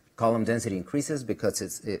its column density increases because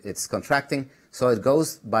it's contracting. So it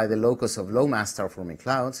goes by the locus of low mass star forming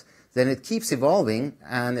clouds. Then it keeps evolving,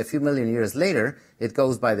 and a few million years later, it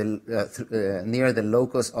goes by near the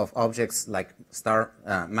locus of objects like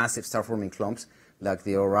massive star-forming clumps, like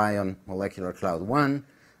the Orion molecular cloud 1,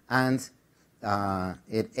 and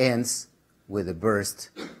it ends with a burst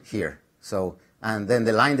here. So, and then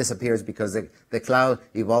the line disappears because the cloud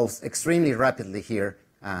evolves extremely rapidly here,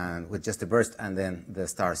 and with just a burst, and then the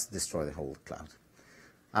stars destroy the whole cloud.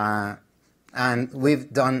 And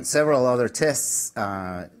we've done several other tests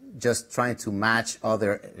just trying to match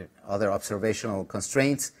other observational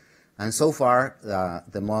constraints, and so far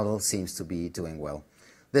the model seems to be doing well.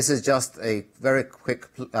 This is just a very quick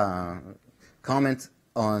comment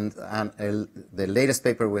on the latest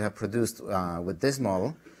paper we have produced with this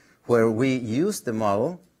model, where we used the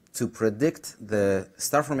model to predict the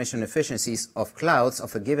star formation efficiencies of clouds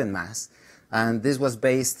of a given mass, and this was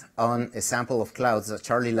based on a sample of clouds that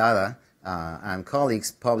Charlie Lada and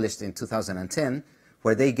colleagues published in 2010,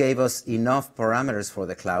 where they gave us enough parameters for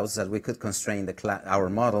the clouds that we could constrain our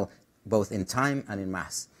model both in time and in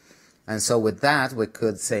mass. And so with that, we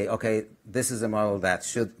could say, okay, this is a model that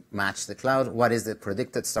should match the cloud. What is the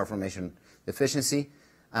predicted star formation efficiency?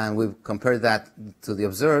 And we compared that to the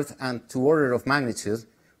observed, and to order of magnitude,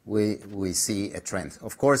 we see a trend.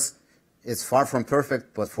 Of course, it's far from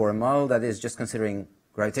perfect, but for a model that is just considering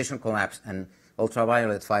gravitational collapse and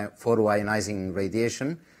ultraviolet photoionizing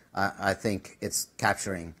radiation, I think it's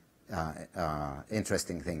capturing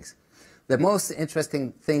interesting things. The most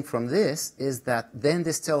interesting thing from this is that then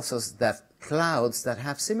this tells us that clouds that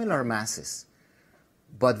have similar masses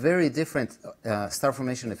but very different star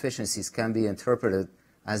formation efficiencies can be interpreted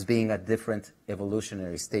as being at different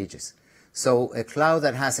evolutionary stages. So a cloud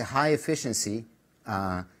that has a high efficiency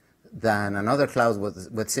than another cloud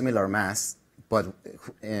with similar mass,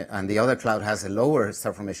 and the other cloud has a lower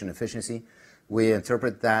star formation efficiency, we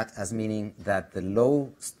interpret that as meaning that the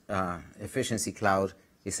low efficiency cloud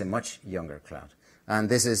is a much younger cloud. And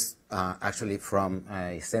this is actually from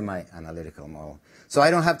a semi-analytical model. So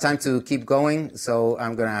I don't have time to keep going, so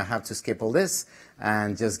I'm going to have to skip all this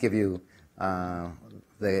and just give you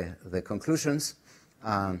the conclusions.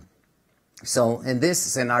 So in this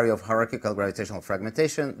scenario of hierarchical gravitational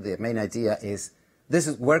fragmentation, the main idea is this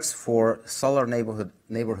works for solar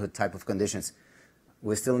neighborhood type of conditions.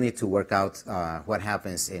 we still need to work out what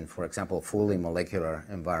happens in, for example, fully molecular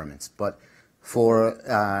environments. But for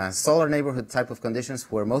solar neighborhood type of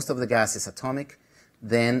conditions where most of the gas is atomic,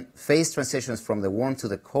 then phase transitions from the warm to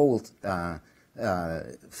the cold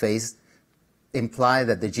phase imply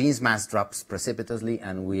that the gene's mass drops precipitously,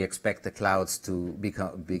 and we expect the clouds to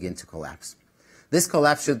begin to collapse. This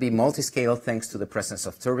collapse should be multi-scale thanks to the presence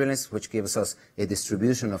of turbulence, which gives us a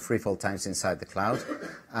distribution of freefall times inside the cloud.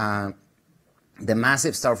 The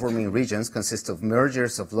massive star-forming regions consist of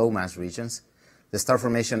mergers of low-mass regions. The star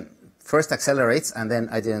formation first accelerates, and then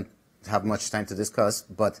I didn't have much time to discuss,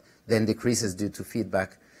 but then decreases due to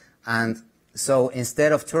feedback. And so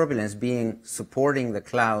instead of turbulence supporting the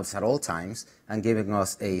clouds at all times and giving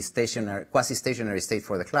us a quasi-stationary state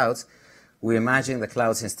for the clouds, we imagine the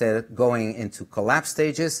clouds instead going into collapse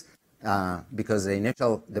stages because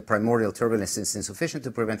the primordial turbulence is insufficient to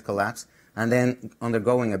prevent collapse, and then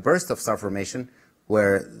undergoing a burst of star formation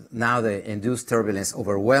where now the induced turbulence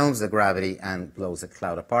overwhelms the gravity and blows the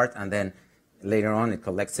cloud apart, and then later on it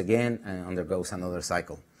collects again and undergoes another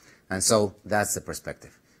cycle. And so that's the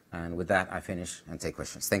perspective. And with that, I finish and take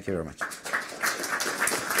questions. Thank you very much.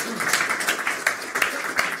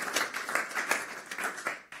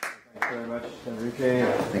 Very much, Enrique.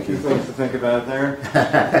 Thank Two you. things to think about there.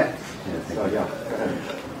 So, yeah, go ahead.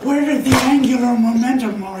 Where did the angular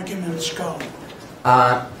momentum arguments go?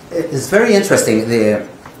 It's very interesting. The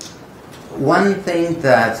one thing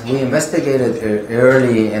that we investigated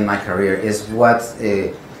early in my career is what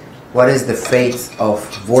is the fate of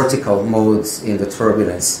vortical modes in the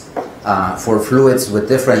turbulence for fluids with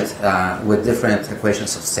different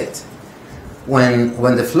equations of state.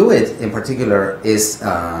 When the fluid, in particular, is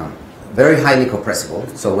very highly compressible,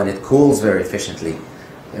 so when it cools very efficiently,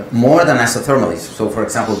 more than isothermally. So, for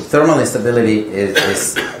example, thermal instability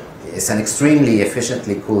is an extremely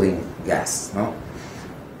efficiently cooling gas. No?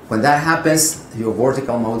 When that happens, your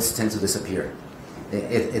vortical modes tend to disappear.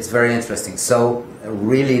 It's very interesting. So,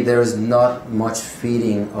 really, there's not much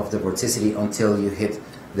feeding of the vorticity until you hit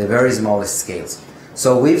the very smallest scales.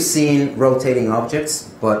 So, we've seen rotating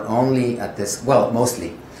objects, but only at this, well,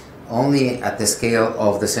 mostly only at the scale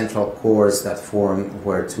of the central cores that form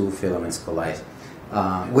where two filaments collide.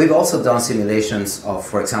 We've also done simulations of,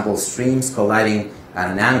 for example, streams colliding at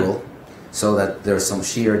an angle so that there's some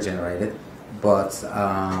shear generated. But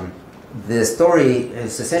the story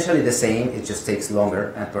is essentially the same. It just takes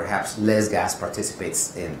longer, and perhaps less gas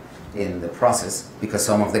participates in the process because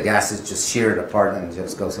some of the gas is just sheared apart and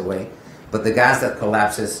just goes away. But the gas that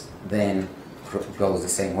collapses then goes the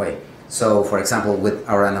same way. So, for example, with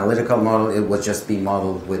our analytical model, it would just be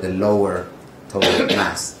modeled with a lower total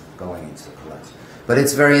mass going into the collapse. But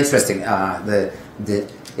it's very interesting.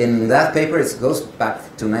 In that paper, it goes back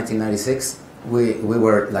to 1996. We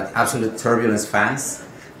were like absolute turbulence fans,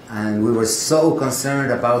 and we were so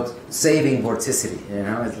concerned about saving vorticity. You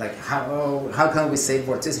know, it's like how can we save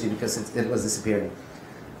vorticity because it was disappearing.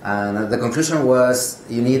 And the conclusion was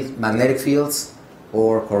you need magnetic fields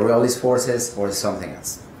or Coriolis forces or something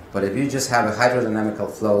else. But if you just have a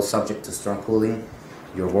hydrodynamical flow subject to strong cooling,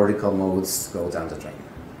 your vortical modes go down the drain.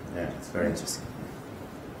 Yeah, it's very interesting.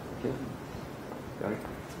 Okay. Got it.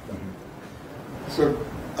 So,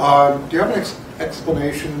 do you have an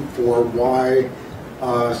explanation for why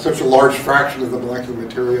such a large fraction of the molecular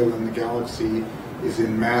material in the galaxy is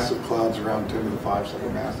in massive clouds around 10 to the 5 solar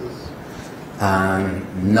masses?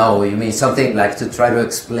 No, you mean something like to try to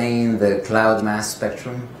explain the cloud mass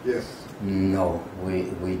spectrum? Yes. No,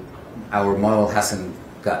 our model hasn't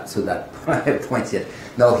got to that point yet.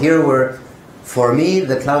 No, for me,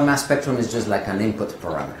 the cloud mass spectrum is just like an input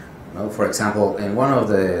parameter. No? For example, in one of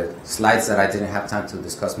the slides that I didn't have time to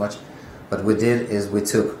discuss much, what we did is we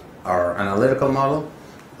took our analytical model,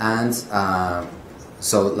 and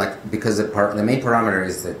so like because the main parameter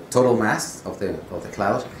is the total mass of the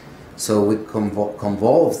cloud, so we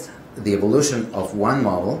convolved the evolution of one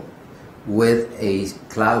model with a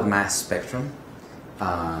cloud mass spectrum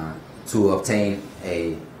to obtain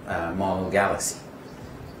a model galaxy,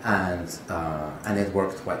 and it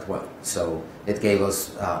worked quite well. So it gave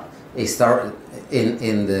us a star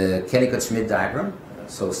in the Kennicott-Schmidt diagram.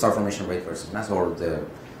 So star formation rate versus mass, or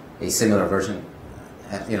a similar version,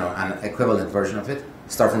 an equivalent version of it,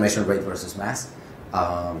 star formation rate versus mass.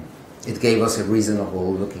 It gave us a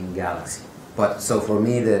reasonable looking galaxy. But so for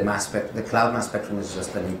me, the cloud mass spectrum is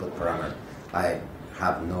just an input parameter. I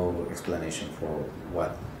have no explanation for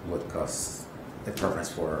what would cause a preference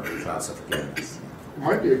for clouds of given mass. It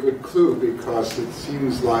might be a good clue because it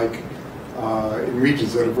seems like in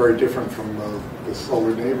regions that are very different from the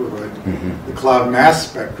solar neighborhood, the cloud mass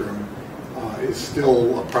spectrum is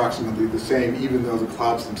still approximately the same, even though the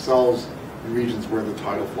clouds themselves, in regions where the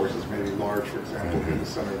tidal forces may be large, for example, in the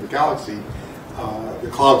center of the galaxy, the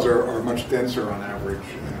clouds are much denser on average,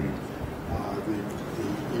 and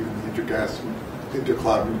even the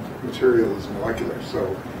intercloud material is molecular.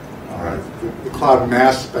 So the cloud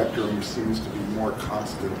mass spectrum seems to be more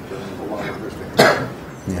constant than a lot of other things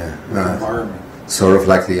in the environment. Sort of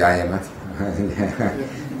like the IMF.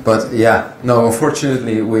 But yeah, no,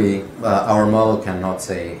 unfortunately, our model cannot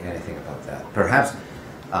say anything about that.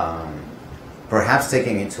 Perhaps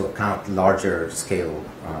taking into account larger scale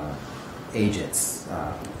agents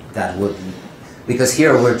that would, because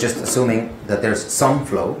here we're just assuming that there's some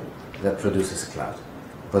flow that produces a cloud,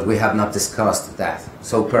 but we have not discussed that.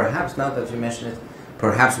 So perhaps, now that you mention it,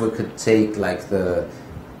 perhaps we could take like the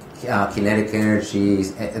kinetic energy,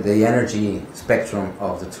 the energy spectrum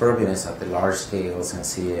of the turbulence at the large scales, and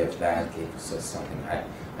see if that gives us something. I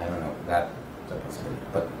don't know that possibility,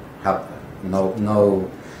 but no,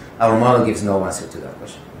 our model gives no answer to that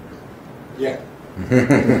question. Yeah.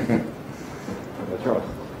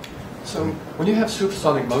 So when you have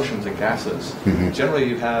supersonic motions in gases, generally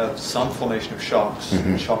you have some formation of shocks,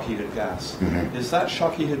 shock-heated gas. Is that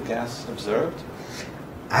shock-heated gas observed?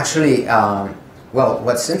 Actually, well,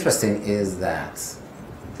 what's interesting is that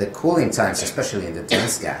the cooling times, especially in the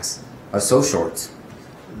dense gas, are so short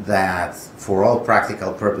that for all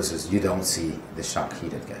practical purposes you don't see the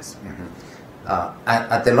shock-heated gas.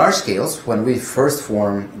 At the large scales, when we first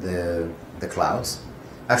formed the clouds,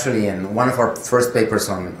 actually in one of our first papers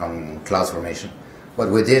on cloud formation, what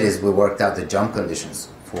we did is we worked out the jump conditions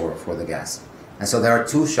for the gas. And so there are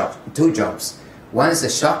two jumps. One is a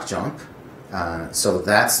shock jump, so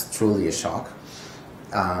that's truly a shock,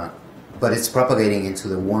 but it's propagating into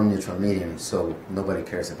the warm neutral medium, so nobody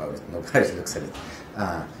cares about it, nobody looks at it.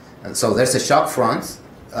 And so there's a shock front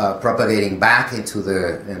propagating back into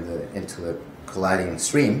the colliding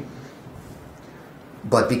stream,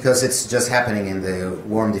 but because it's just happening in the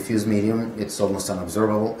warm diffuse medium, it's almost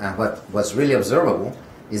unobservable. And what's really observable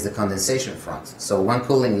is the condensation front. So one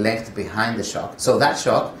cooling length behind the shock. So that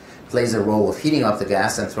shock plays a role of heating up the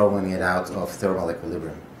gas and throwing it out of thermal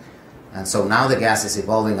equilibrium. And so now the gas is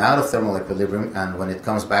evolving out of thermal equilibrium, and when it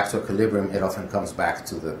comes back to equilibrium, it often comes back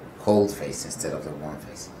to the cold phase instead of the warm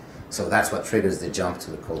phase. So that's what triggers the jump to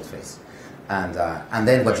the cold phase. And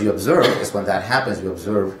then what you observe is when that happens, you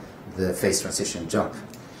observe the phase transition jump.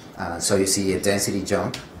 So you see a density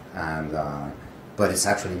jump, but it's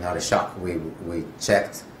actually not a shock. We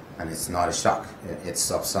checked, and it's not a shock. It's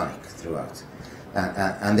subsonic throughout.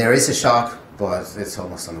 And there is a shock, but it's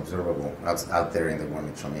almost unobservable out there in the warm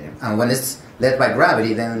neutral medium. And when it's led by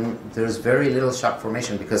gravity, then there's very little shock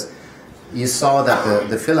formation, because you saw that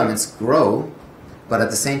the filaments grow, but at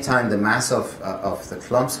the same time the mass of the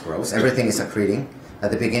clumps grows. Everything is accreting. At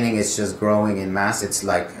the beginning, it's just growing in mass. It's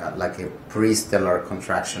like a pre-stellar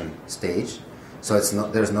contraction stage. So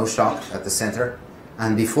there's no shock at the center.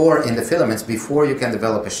 And in the filaments, before you can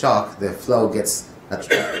develop a shock, the flow gets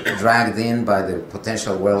dragged in by the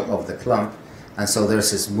potential well of the clump. And so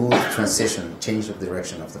there's a smooth transition, change of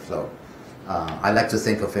direction of the flow. I like to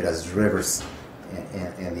think of it as rivers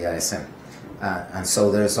in the ISM. And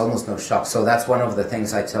so there's almost no shock. So that's one of the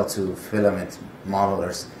things I tell to filament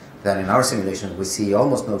modelers, that in our simulation we see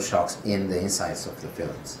almost no shocks in the insides of the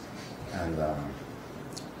filaments. And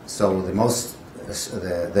so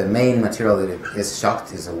the main material that is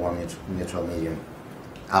shocked is a warm neutral medium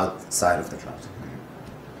outside of the cloud.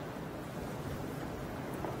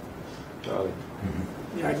 Charlie.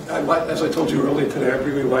 Yeah, as I told you earlier today, I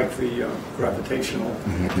really like the gravitational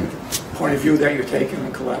point of view that you're taking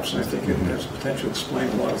in collapse, and I think it has potential to explain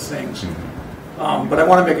a lot of things. But I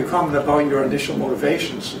want to make a comment about your initial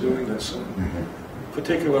motivations for doing this, and in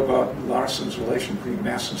particular about Larson's relation between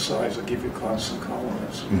mass and size that give you constant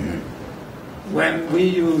columns. When we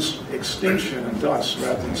use extinction and dust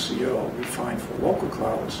rather than CO, we find for local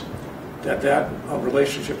clouds that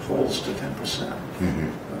relationship holds to 10%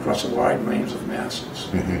 across a wide range of masses.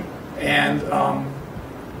 And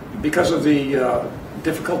because of the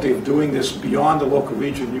difficulty of doing this beyond the local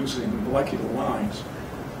region using molecular lines,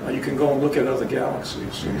 you can go and look at other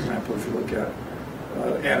galaxies. For example, if you look at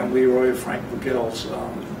Adam Leroy, Frank Bugill's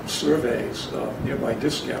surveys of nearby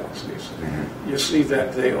disk galaxies, you see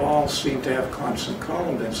that they all seem to have constant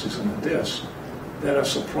column densities in the disk that are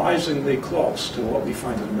surprisingly close to what we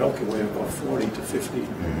find in the Milky Way, about 40 to 50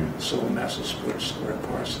 solar masses per square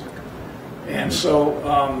parsec. And so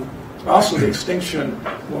also the extinction,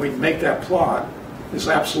 when we make that plot, there's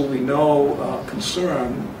absolutely no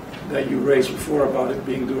concern that you raised before about it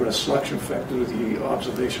being due to a selection effect due to the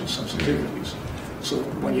observation sensitivities. So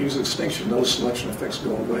when you use extinction, those selection effects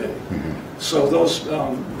go away. So those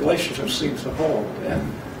relationships seem to hold. And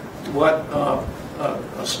what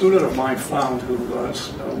a student of mine found who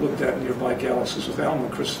looked at nearby galaxies with Alma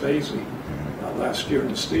and Chris Vasey last year in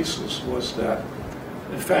his thesis was that,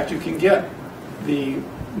 in fact, you can get the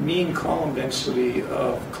mean column density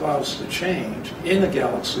of clouds to change in a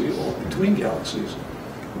galaxy or between galaxies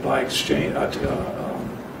by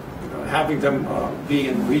having them be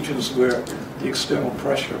in regions where the external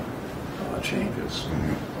pressure changes.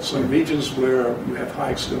 So in regions where you have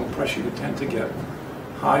high external pressure, you tend to get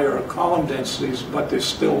higher column densities, but they're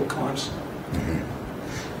still constant.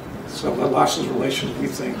 So the lossless relations, we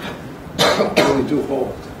think, really do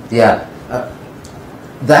hold. Yeah.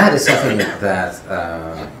 That is something that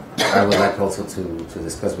I would like also to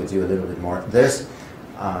discuss with you a little bit more. There's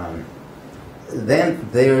then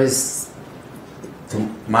there is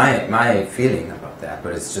my feeling about that,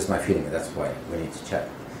 but it's just my feeling. That's why we need to check.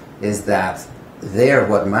 Is that there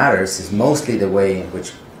what matters is mostly the way in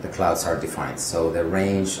which the clouds are defined. So the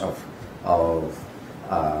range of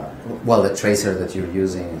well, the tracer that you're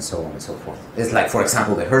using and so on and so forth. It's like, for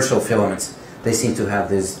example, the Herschel filaments. They seem to have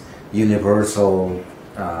this universal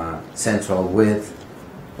central width,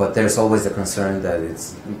 but there's always the concern that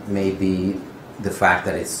it's maybe the fact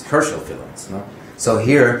that it's Herschel filaments. No? So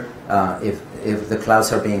here, if the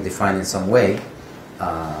clouds are being defined in some way,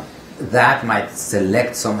 that might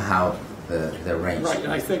select somehow the range. Right,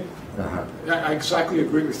 and I think I exactly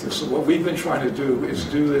agree with you. So what we've been trying to do is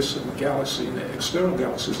do this in the galaxy, in the external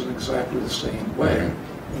galaxies, in exactly the same way.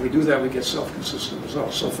 When we do that, we get self-consistent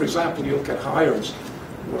results. So, for example, you look at Hires,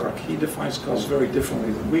 where he defines clouds very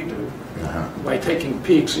differently than we do. By taking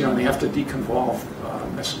peaks, they have to deconvolve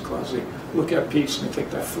messy clouds. They look at peaks and they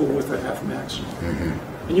take that full width at half maximum.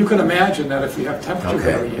 And you can imagine that if you have temperature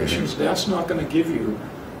variations, that's not going to give you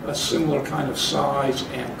a similar kind of size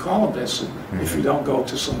and column density if you don't go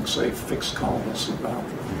to some, say, fixed column density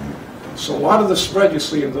boundary. So a lot of the spread you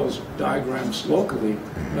see in those diagrams locally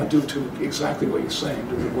are due to exactly what you're saying,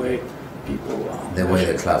 due to the way people the way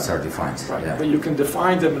the clouds are defined. Right, yeah. but you can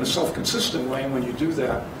define them in a self-consistent way, and when you do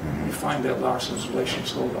that, you find that Larson's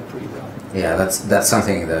relations hold up pretty well. Yeah, that's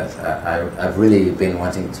something that I've really been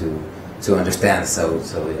wanting to understand. So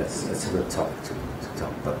yes, it's a good topic to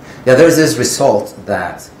talk about. Yeah, there's this result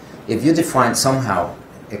that if you define somehow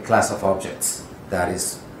a class of objects that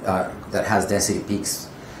is that has density peaks,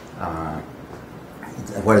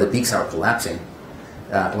 where the peaks are collapsing.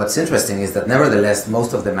 What's interesting is that nevertheless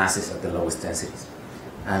most of the mass is at the lowest densities,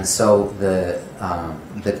 and so the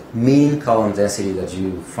mean column density that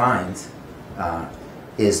you find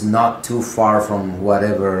is not too far from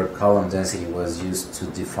whatever column density was used to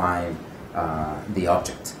define the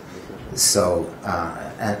object. So,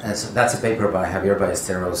 and so that's a paper by Javier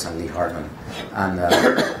Ballesteros and Lee Hartman,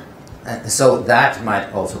 and so that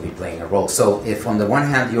might also be playing a role. So if on the one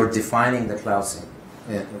hand you're defining the clouds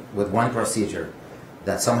with one procedure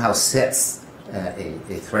that somehow sets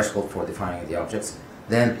a threshold for defining the objects,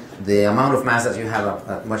 then the amount of mass that you have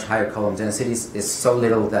at much higher column densities is so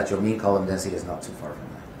little that your mean column density is not too far from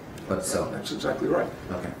that. But so that's exactly right.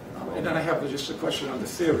 Okay. And then I have just a question on the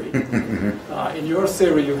theory. In your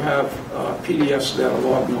theory, you have PDFs that are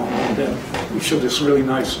log normal, and then you show this really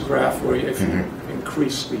nice graph where if you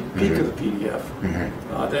increase the peak of the PDF,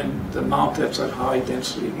 then the amount that's at high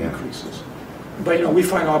density increases. But we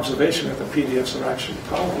find observation that the PDFs are actually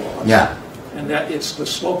power laws. Yeah. And that it's the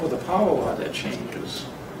slope of the power law that changes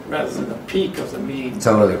rather than the peak of the mean.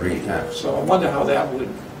 Totally agree. Yeah. So I wonder how that would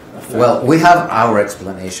affect. Well, we have our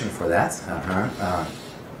explanation for that.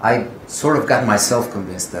 I sort of got myself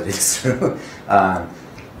convinced that it's true.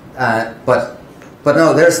 But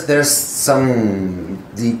no, there's some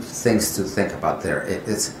deep things to think about there.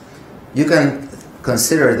 You can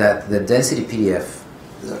consider that the density PDF.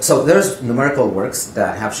 So there's numerical works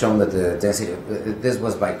that have shown that the density. This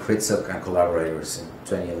was by Qizhou and collaborators in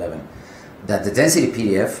 2011. That the density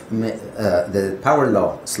PDF, the power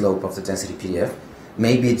law slope of the density PDF,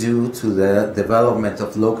 may be due to the development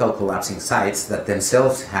of local collapsing sites that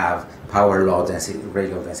themselves have power law density,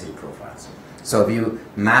 radial density profiles. So if you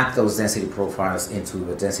map those density profiles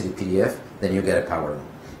into a density PDF, then you get a power law.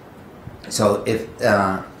 So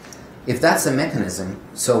if that's a mechanism,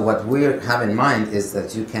 so what we have in mind is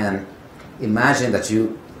that you can imagine that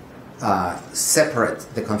you separate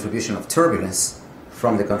the contribution of turbulence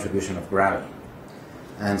from the contribution of gravity.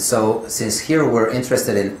 And so since here we're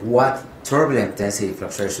interested in what turbulent density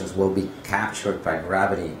fluctuations will be captured by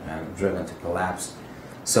gravity and driven to collapse,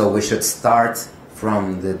 so we should start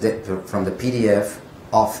from the PDF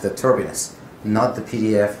of the turbulence, not the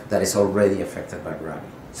PDF that is already affected by gravity.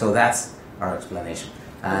 So that's our explanation.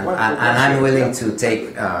 And I'm willing to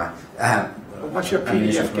take... once your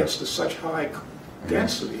PDF gets to such high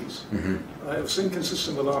densities, it's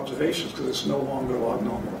inconsistent with observations because it's no longer log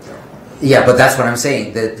normal. Yeah, but that's what I'm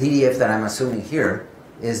saying. The PDF that I'm assuming here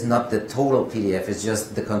is not the total PDF, it's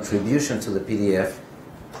just the contribution to the PDF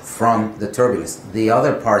from the turbulence. The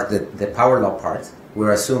other part, the power law part,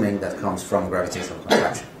 we're assuming that comes from gravitational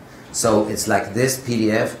contraction. So it's like this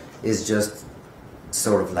PDF is just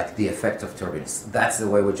sort of like the effect of turbulence. That's the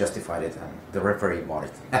way we justified it, and the referee bought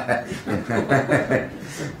it.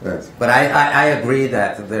 But I agree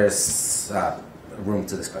that there's room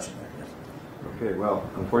to discussion there. Okay, well,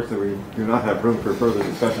 unfortunately, we do not have room for further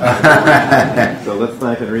discussion. So let's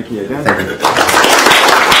thank Enrique again.